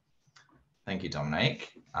beneficial. Thank you,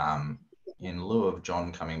 Dominique. In lieu of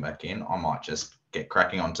John coming back in, I might just get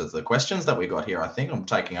cracking onto the questions that we got here. I think I'm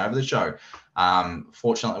taking over the show.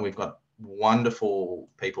 Fortunately, we've got wonderful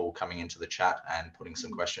people coming into the chat and putting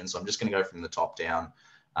some questions. So I'm just going to go from the top down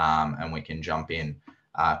and we can jump in.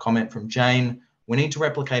 Comment from Jane. We need to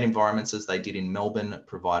replicate environments as they did in Melbourne,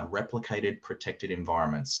 provide replicated, protected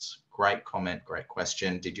environments. Great comment, great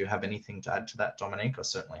question. Did you have anything to add to that, Dominique? I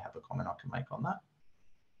certainly have a comment I can make on that.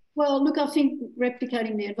 Well, look, I think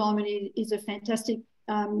replicating the environment is a fantastic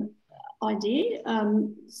idea.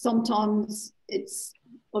 Sometimes it's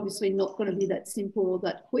obviously not going to be that simple or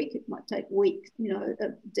that quick. It might take weeks,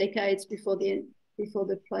 decades before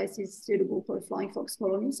the place is suitable for a flying fox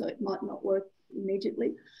colony, so it might not work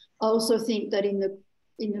immediately. I also think that in the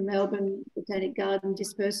Melbourne Botanic Garden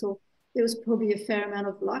dispersal, there was probably a fair amount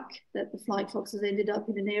of luck that the flying foxes ended up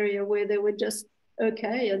in an area where they were just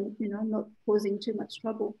okay and not causing too much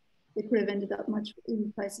trouble. They could have ended up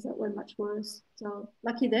in places that were much worse. So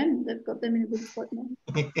lucky them, they've got them in a good spot now.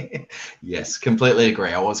 Yes, completely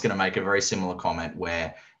agree. I was going to make a very similar comment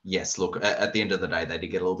where, yes, look, at the end of the day, they did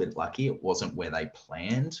get a little bit lucky. It wasn't where they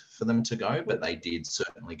planned for them to go, but they did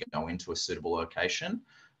certainly go into a suitable location.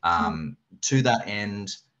 To that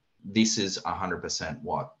end, this is 100%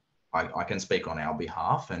 what I can speak on our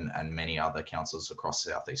behalf and many other councils across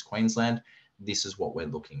Southeast Queensland. This is what we're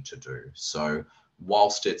looking to do. So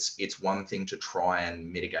whilst it's one thing to try and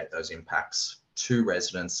mitigate those impacts to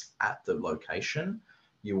residents at the location,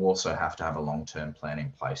 you also have to have a long-term plan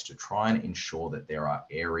in place to try and ensure that there are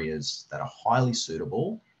areas that are highly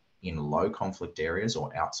suitable in low conflict areas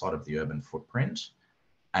or outside of the urban footprint,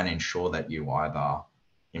 and ensure that you either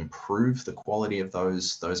improve the quality of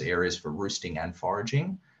those areas for roosting and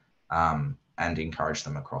foraging, and encourage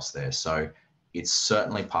them across there. So it's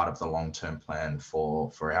certainly part of the long-term plan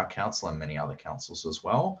for our council and many other councils as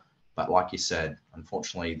well. But like you said,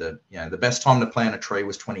 unfortunately, the best time to plant a tree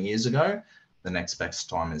was 20 years ago. The next best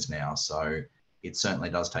time is now. So it certainly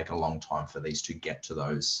does take a long time for these to get to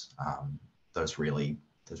those really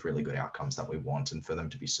good outcomes that we want, and for them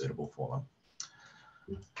to be suitable for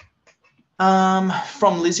them.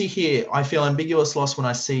 From Lizzie here, I feel ambiguous loss when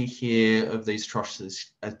I see here of these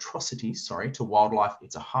atrocities to wildlife.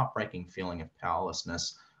 It's a heartbreaking feeling of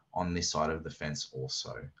powerlessness on this side of the fence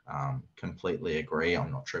also. Completely agree.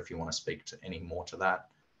 I'm not sure if you want to speak to any more to that,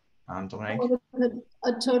 Dominique.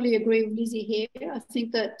 I totally agree with Lizzie here. I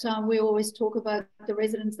think that we always talk about the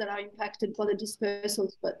residents that are impacted by the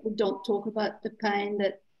dispersals, but we don't talk about the pain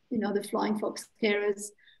that, the flying fox carers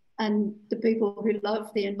and the people who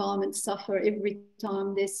love the environment suffer every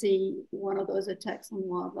time they see one of those attacks on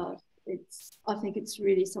wildlife. I think it's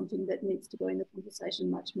really something that needs to go in the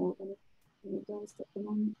conversation much more than it does at the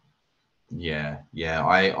moment. Yeah,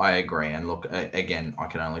 I agree. And look, again, I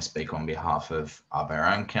can only speak on behalf of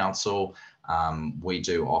our own council. We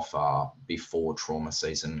do offer, before trauma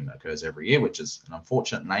season occurs every year, which is an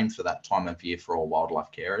unfortunate name for that time of year for all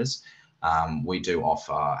wildlife carers. We do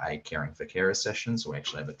offer a caring for carers session. So we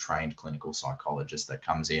actually have a trained clinical psychologist that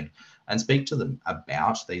comes in and speak to them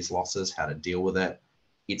about these losses, how to deal with it.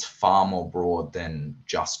 It's far more broad than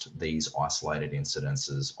just these isolated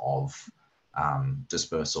incidences of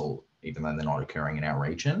dispersal, even though they're not occurring in our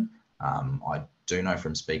region. I do know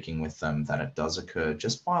from speaking with them that it does occur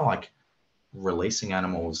just by releasing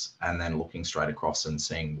animals and then looking straight across and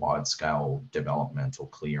seeing wide scale development or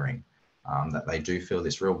clearing. That they do feel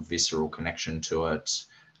this real visceral connection to it,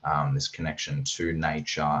 this connection to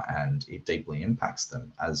nature, and it deeply impacts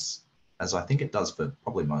them, as I think it does for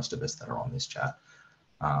probably most of us that are on this chat.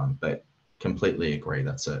 But completely agree.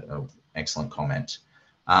 That's an excellent comment.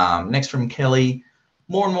 Next from Kelly,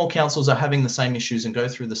 more and more councils are having the same issues and go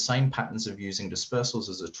through the same patterns of using dispersals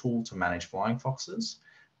as a tool to manage flying foxes.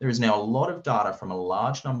 There is now a lot of data from a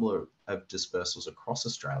large number of dispersals across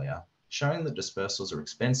Australia showing that dispersals are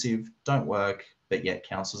expensive, don't work, but yet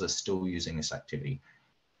councils are still using this activity.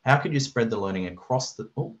 How could you spread the learning across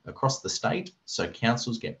the state so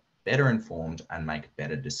councils get better informed and make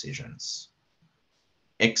better decisions?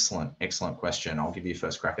 Excellent question. I'll give you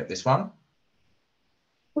first crack at this one.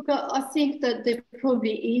 Look, I think that there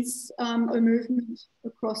probably is a movement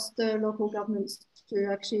across the local governments to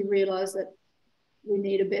actually realise that we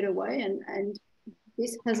need a better way, and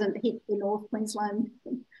this hasn't hit the North Queensland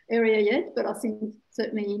area yet, but I think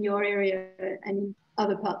certainly in your area and in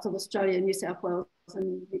other parts of Australia, New South Wales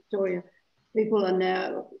and Victoria,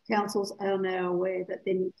 councils are now aware that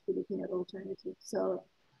they need to be looking at alternatives. So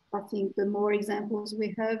I think the more examples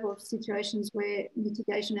we have of situations where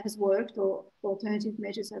mitigation has worked or alternative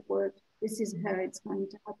measures have worked, this is how it's going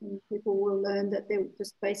to happen. People will learn that they're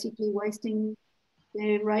just basically wasting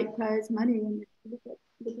their ratepayers' money and look at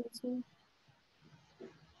as well.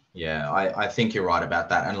 Yeah, I think you're right about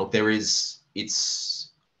that. And look,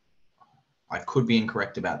 I could be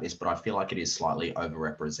incorrect about this, but I feel like it is slightly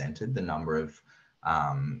overrepresented, the number of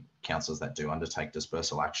councils that do undertake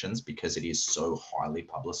dispersal actions, because it is so highly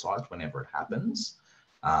publicised whenever it happens.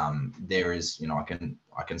 There is, you know,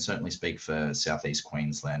 I can certainly speak for Southeast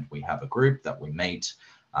Queensland. We have a group that we meet,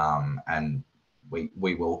 and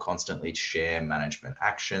we will constantly share management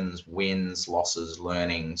actions, wins, losses,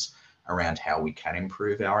 learnings around how we can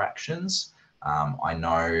improve our actions. I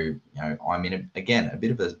know, you know, I'm in a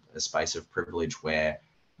bit of a space of privilege where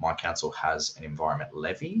my council has an environment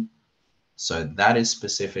levy. So that is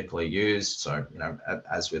specifically used. So, you know,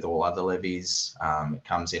 as with all other levies, it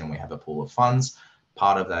comes in and we have a pool of funds.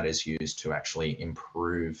 Part of that is used to actually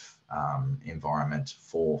improve environment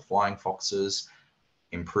for flying foxes,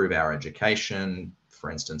 improve our education, for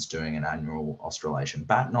instance, doing an annual Australasian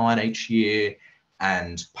bat night each year,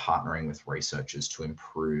 and partnering with researchers to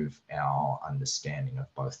improve our understanding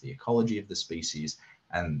of both the ecology of the species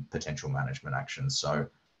and potential management actions. So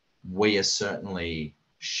we are certainly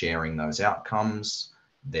sharing those outcomes.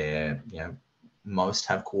 There, you know, most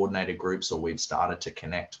have coordinated groups, or we've started to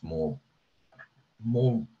connect more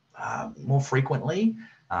frequently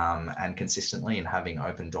and consistently in having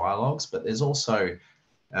open dialogues. But there's also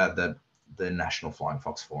the National Flying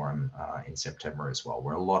Fox Forum in September as well,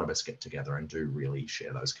 where a lot of us get together and do really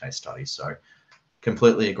share those case studies. So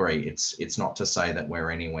completely agree. It's not to say that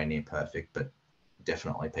we're anywhere near perfect, but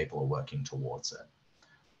definitely people are working towards it.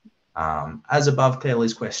 As above,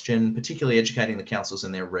 Kelly's question, particularly educating the councils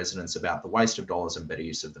and their residents about the waste of dollars and better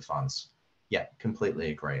use of the funds. Yeah, completely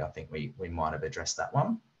agree. I think we might have addressed that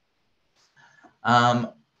one.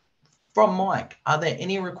 From Mike, are there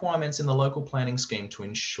any requirements in the local planning scheme to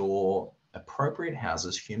ensure appropriate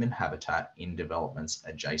houses human habitat in developments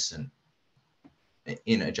adjacent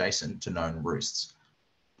to known roosts?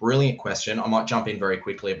 Brilliant question. I might jump in very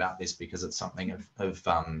quickly about this because it's something of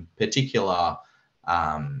particular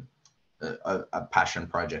a passion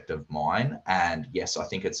project of mine. And yes, I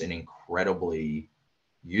think it's an incredibly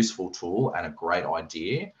useful tool and a great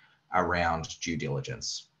idea around due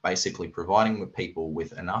diligence, basically providing people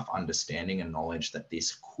with enough understanding and knowledge that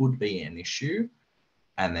this could be an issue,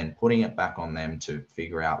 and then putting it back on them to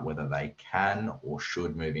figure out whether they can or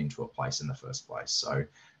should move into a place in the first place. So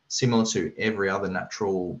similar to every other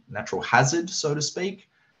natural hazard, so to speak,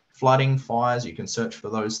 flooding, fires, you can search for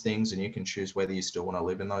those things and you can choose whether you still want to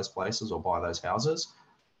live in those places or buy those houses.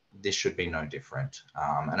 This should be no different.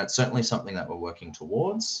 And it's certainly something that we're working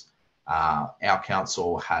towards. Our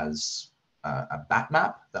council has a bat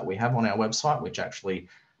map that we have on our website, which actually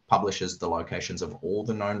publishes the locations of all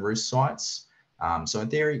the known roost sites. So in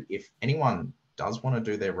theory, if anyone does want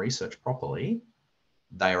to do their research properly,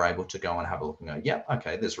 they are able to go and have a look and go, yeah,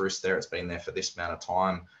 okay, there's roost there. It's been there for this amount of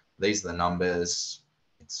time. These are the numbers.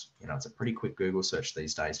 It's, you know, it's a pretty quick Google search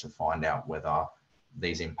these days to find out whether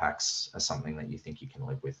these impacts are something that you think you can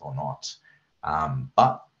live with or not.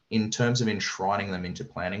 But in terms of enshrining them into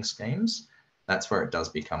planning schemes, that's where it does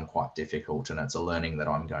become quite difficult. And it's a learning that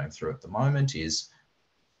I'm going through at the moment, is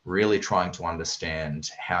really trying to understand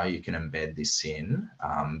how you can embed this in,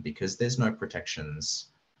 because there's no protections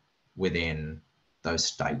within those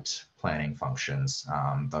state planning functions.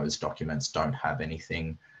 Those documents don't have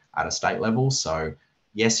anything at a state level. So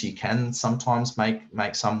yes, you can sometimes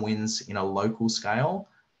make some wins in a local scale.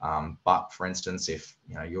 But for instance, if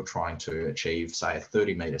you're trying to achieve, say, a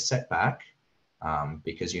 30-metre setback,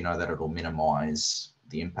 because you know that it'll minimise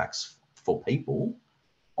the impacts for people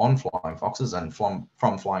on flying foxes and from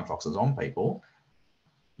flying foxes on people,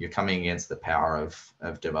 you're coming against the power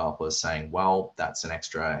of developers saying, well, that's an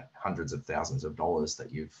extra hundreds of thousands of dollars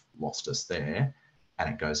that you've lost us there. And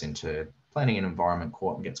it goes into planning and environment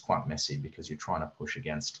court and gets quite messy because you're trying to push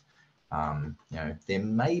against, there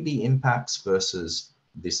may be impacts versus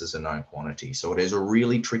this is a known quantity. So it is a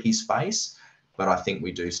really tricky space, but I think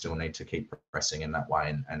we do still need to keep pressing in that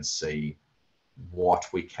way and see what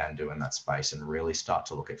we can do in that space and really start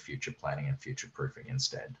to look at future planning and future proofing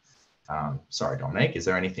instead. Sorry, Dominique, is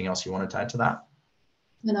there anything else you wanted to add to that?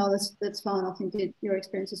 No, that's fine. I think your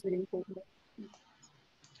experience is really important.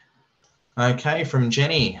 Okay, from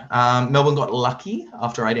Jenny. Melbourne got lucky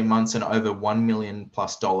after 18 months and over $1 million+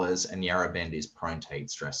 and Yarra Bend is prone to heat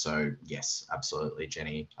stress. So yes, absolutely,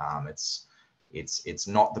 Jenny. It's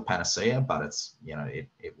not the panacea, but it's,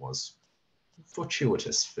 it was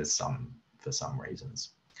fortuitous for some reasons.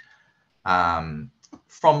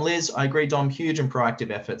 From Liz, I agree, Dom, huge and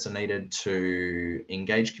proactive efforts are needed to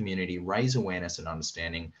engage community, raise awareness and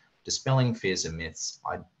understanding, dispelling fears and myths.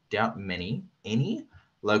 I doubt any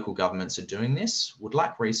local governments are doing this, would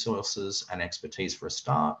lack resources and expertise for a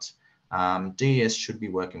start. DES should be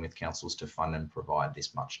working with councils to fund and provide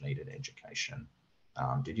this much needed education.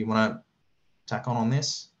 Did you want to tack on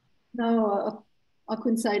this? No, I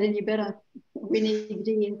couldn't say it any better. We need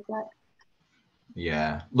deer back.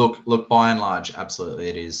 Yeah, look, by and large, absolutely,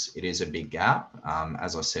 it is a big gap.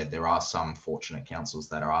 As I said, there are some fortunate councils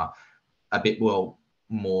that are a bit more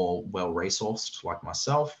well-resourced, like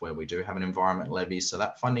myself, where we do have an environment levy. So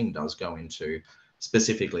that funding does go into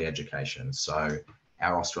specifically education. So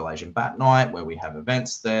our Australasian Bat Night, where we have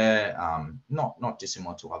events there, not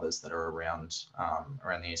dissimilar to others that are around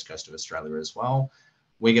the east coast of Australia as well.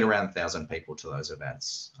 We get around 1,000 people to those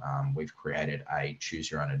events. We've created a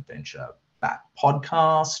Choose Your Own Adventure Bat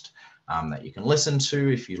podcast that you can listen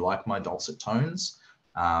to if you like my dulcet tones,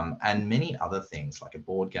 and many other things like a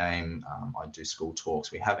board game. I do school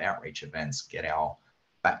talks. We have outreach events, get our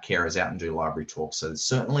bat carers out and do library talks. So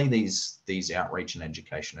certainly these outreach and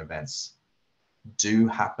education events do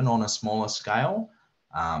happen on a smaller scale.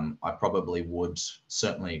 I probably would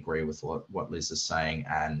certainly agree with what Liz is saying.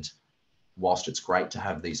 And whilst it's great to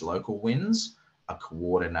have these local wins, a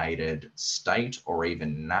coordinated state or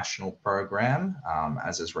even national program,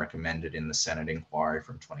 as is recommended in the Senate inquiry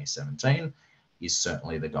from 2017, is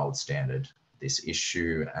certainly the gold standard. This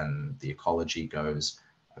issue and the ecology goes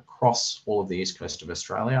across all of the east coast of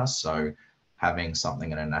Australia. So having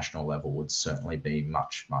something at a national level would certainly be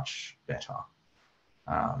much, much better.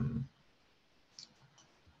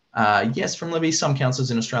 Yes, from Libby, some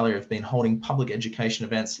councils in Australia have been holding public education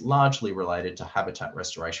events largely related to habitat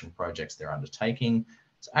restoration projects they're undertaking.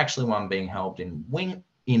 It's actually one being held in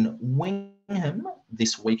Ingham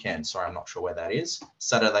this weekend. Sorry, I'm not sure where that is.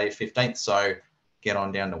 Saturday 15th. So get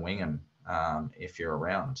on down to Ingham if you're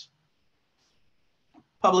around.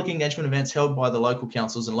 Public engagement events held by the local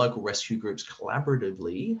councils and local rescue groups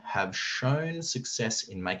collaboratively have shown success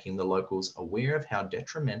in making the locals aware of how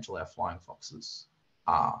detrimental our flying foxes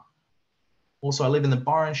are. Also, I live in the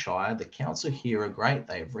Byron Shire. The council here are great.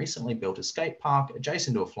 They have recently built a skate park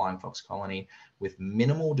adjacent to a flying fox colony with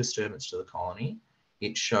minimal disturbance to the colony.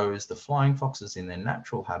 It shows the flying foxes in their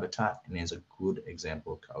natural habitat and is a good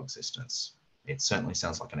example of coexistence. It certainly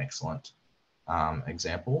sounds like an excellent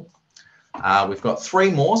example. We've got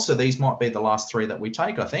 3 more, so these might be the last 3 that we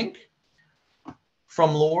take, I think.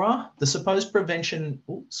 From Laura, the supposed prevention,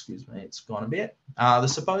 it's gone a bit. The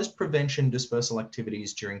supposed prevention dispersal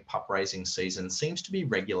activities during pup raising season seems to be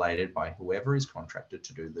regulated by whoever is contracted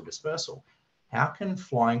to do the dispersal. How can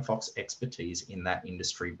flying fox expertise in that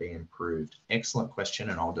industry be improved? Excellent question,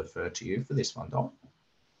 and I'll defer to you for this one, Dom.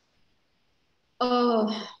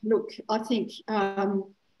 Oh, look, I think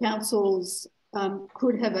councils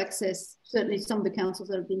could have access, certainly some of the councils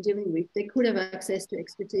that I've been dealing with, they could have access to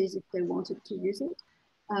expertise if they wanted to use it.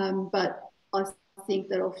 But I think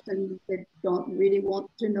that often they don't really want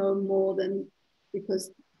to know more than,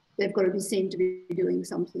 because they've got to be seen to be doing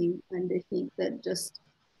something, and they think that just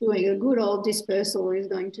doing a good old dispersal is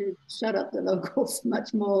going to shut up the locals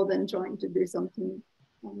much more than trying to do something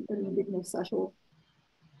a little bit more subtle.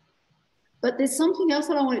 But there's something else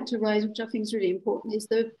that I wanted to raise, which I think is really important, is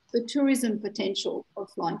the tourism potential of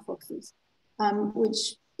flying foxes,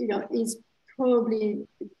 which probably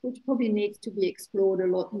needs to be explored a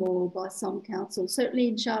lot more by some councils. Certainly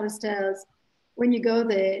in Charters Towers, when you go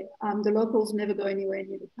there, the locals never go anywhere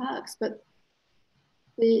near the parks, but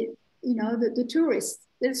the tourists,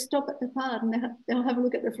 they'll stop at the park and they'll have a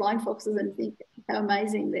look at the flying foxes and think how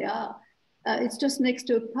amazing they are. It's just next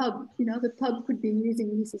to a pub. The pub could be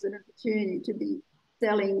using this as an opportunity to be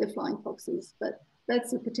selling the flying foxes, but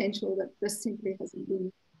that's a potential that just simply hasn't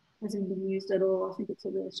been used at all. I think it's a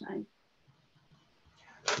real shame.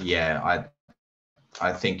 Yeah,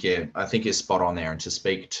 I think you're spot on there. And to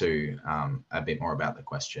speak to a bit more about the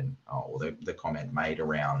question or the comment made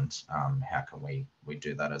around how can we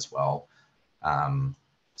do that as well.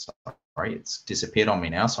 Sorry, it's disappeared on me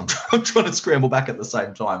now, so I'm trying to scramble back at the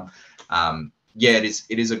same time. Yeah,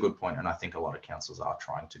 it is a good point, and I think a lot of councils are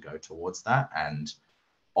trying to go towards that. And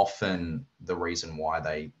often the reason why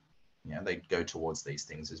they go towards these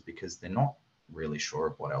things is because they're not really sure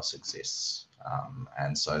of what else exists.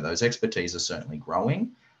 And so those expertise are certainly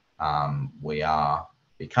growing. We are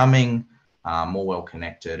becoming more well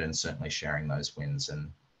connected and certainly sharing those wins.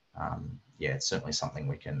 And yeah, it's certainly something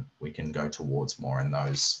we can go towards more, and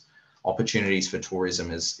those opportunities for tourism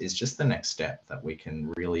is just the next step that we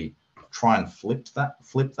can really try and flip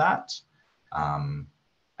that.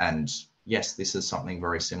 And yes, this is something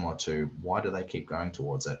very similar to why do they keep going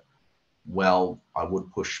towards it? Well, I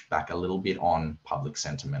would push back a little bit on public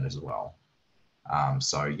sentiment as well.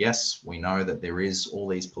 So yes, we know that there is all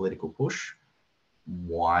these political push.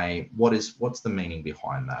 What's the meaning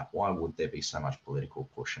behind that? Why would there be so much political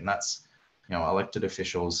push? And that's, elected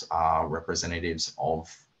officials are representatives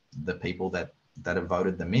of the people that have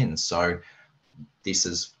voted them in. So this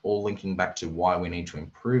is all linking back to why we need to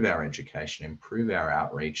improve our education, improve our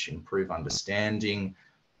outreach, improve understanding,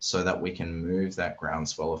 so that we can move that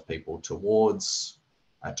groundswell of people towards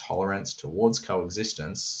a tolerance, towards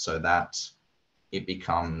coexistence, so that it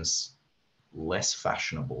becomes less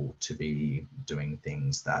fashionable to be doing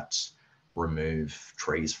things that remove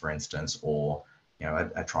trees, for instance, or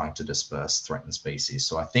are trying to disperse threatened species.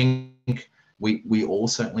 So I think we all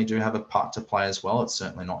certainly do have a part to play as well. It's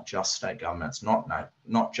certainly not just state government, it's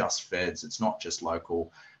not just feds, it's not just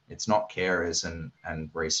local, it's not carers and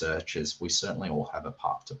researchers. We certainly all have a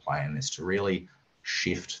part to play in this to really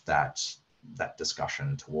shift that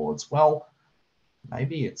discussion towards, well,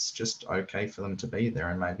 maybe it's just okay for them to be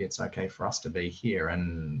there, and maybe it's okay for us to be here,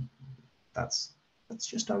 and that's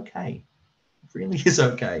just okay. It really is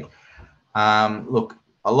okay. Look,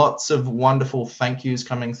 lots of wonderful thank yous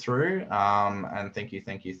coming through, and thank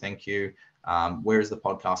you. Where is the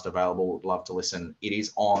podcast available? Would love to listen. It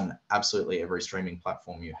is on absolutely every streaming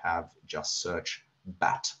platform you have. Just search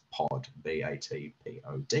BATPOD,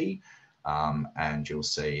 BATPOD, and you'll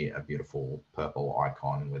see a beautiful purple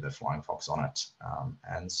icon with a flying fox on it,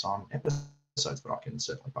 and some episodes, but I can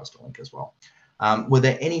certainly post a link as well. Were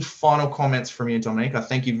there any final comments from you, Dominique? I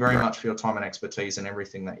thank you very much for your time and expertise and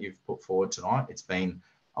everything that you've put forward tonight. It's been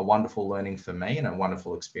a wonderful learning for me and a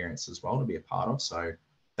wonderful experience as well to be a part of. So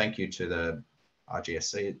thank you to the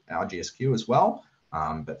RGSQ as well,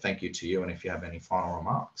 but thank you to you, and if you have any final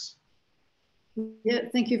remarks. Yeah,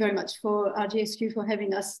 thank you very much for RGSQ for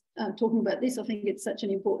having us talking about this. I think it's such an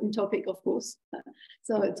important topic, of course.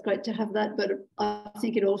 So it's great to have that, but I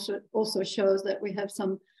think it also shows that we have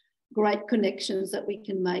some great connections that we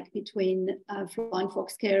can make between flying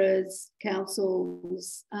fox carers,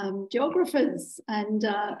 councils, geographers, and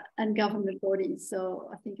government bodies. So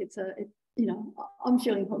I think I'm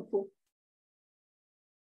feeling hopeful.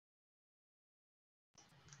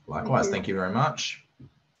 Likewise, thank you very much.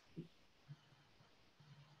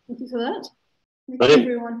 Thank you for that. Thank you,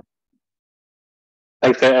 everyone.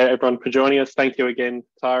 Thanks, everyone, for joining us. Thank you again,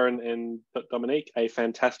 Tyron and Dominique. A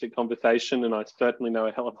fantastic conversation, and I certainly know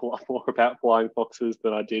a hell of a lot more about flying foxes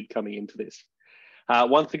than I did coming into this.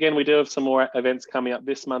 Once again, we do have some more events coming up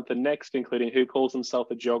this month and next, including Who Calls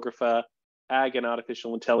Himself a Geographer, Ag and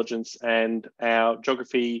Artificial Intelligence, and our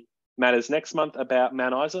Geography Matters next month about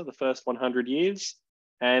Mount Isa, the first 100 years,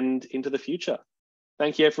 and into the future.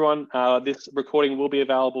 Thank you, everyone. This recording will be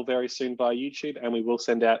available very soon via YouTube, and we will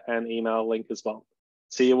send out an email link as well.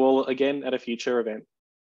 See you all again at a future event.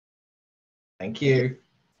 Thank you.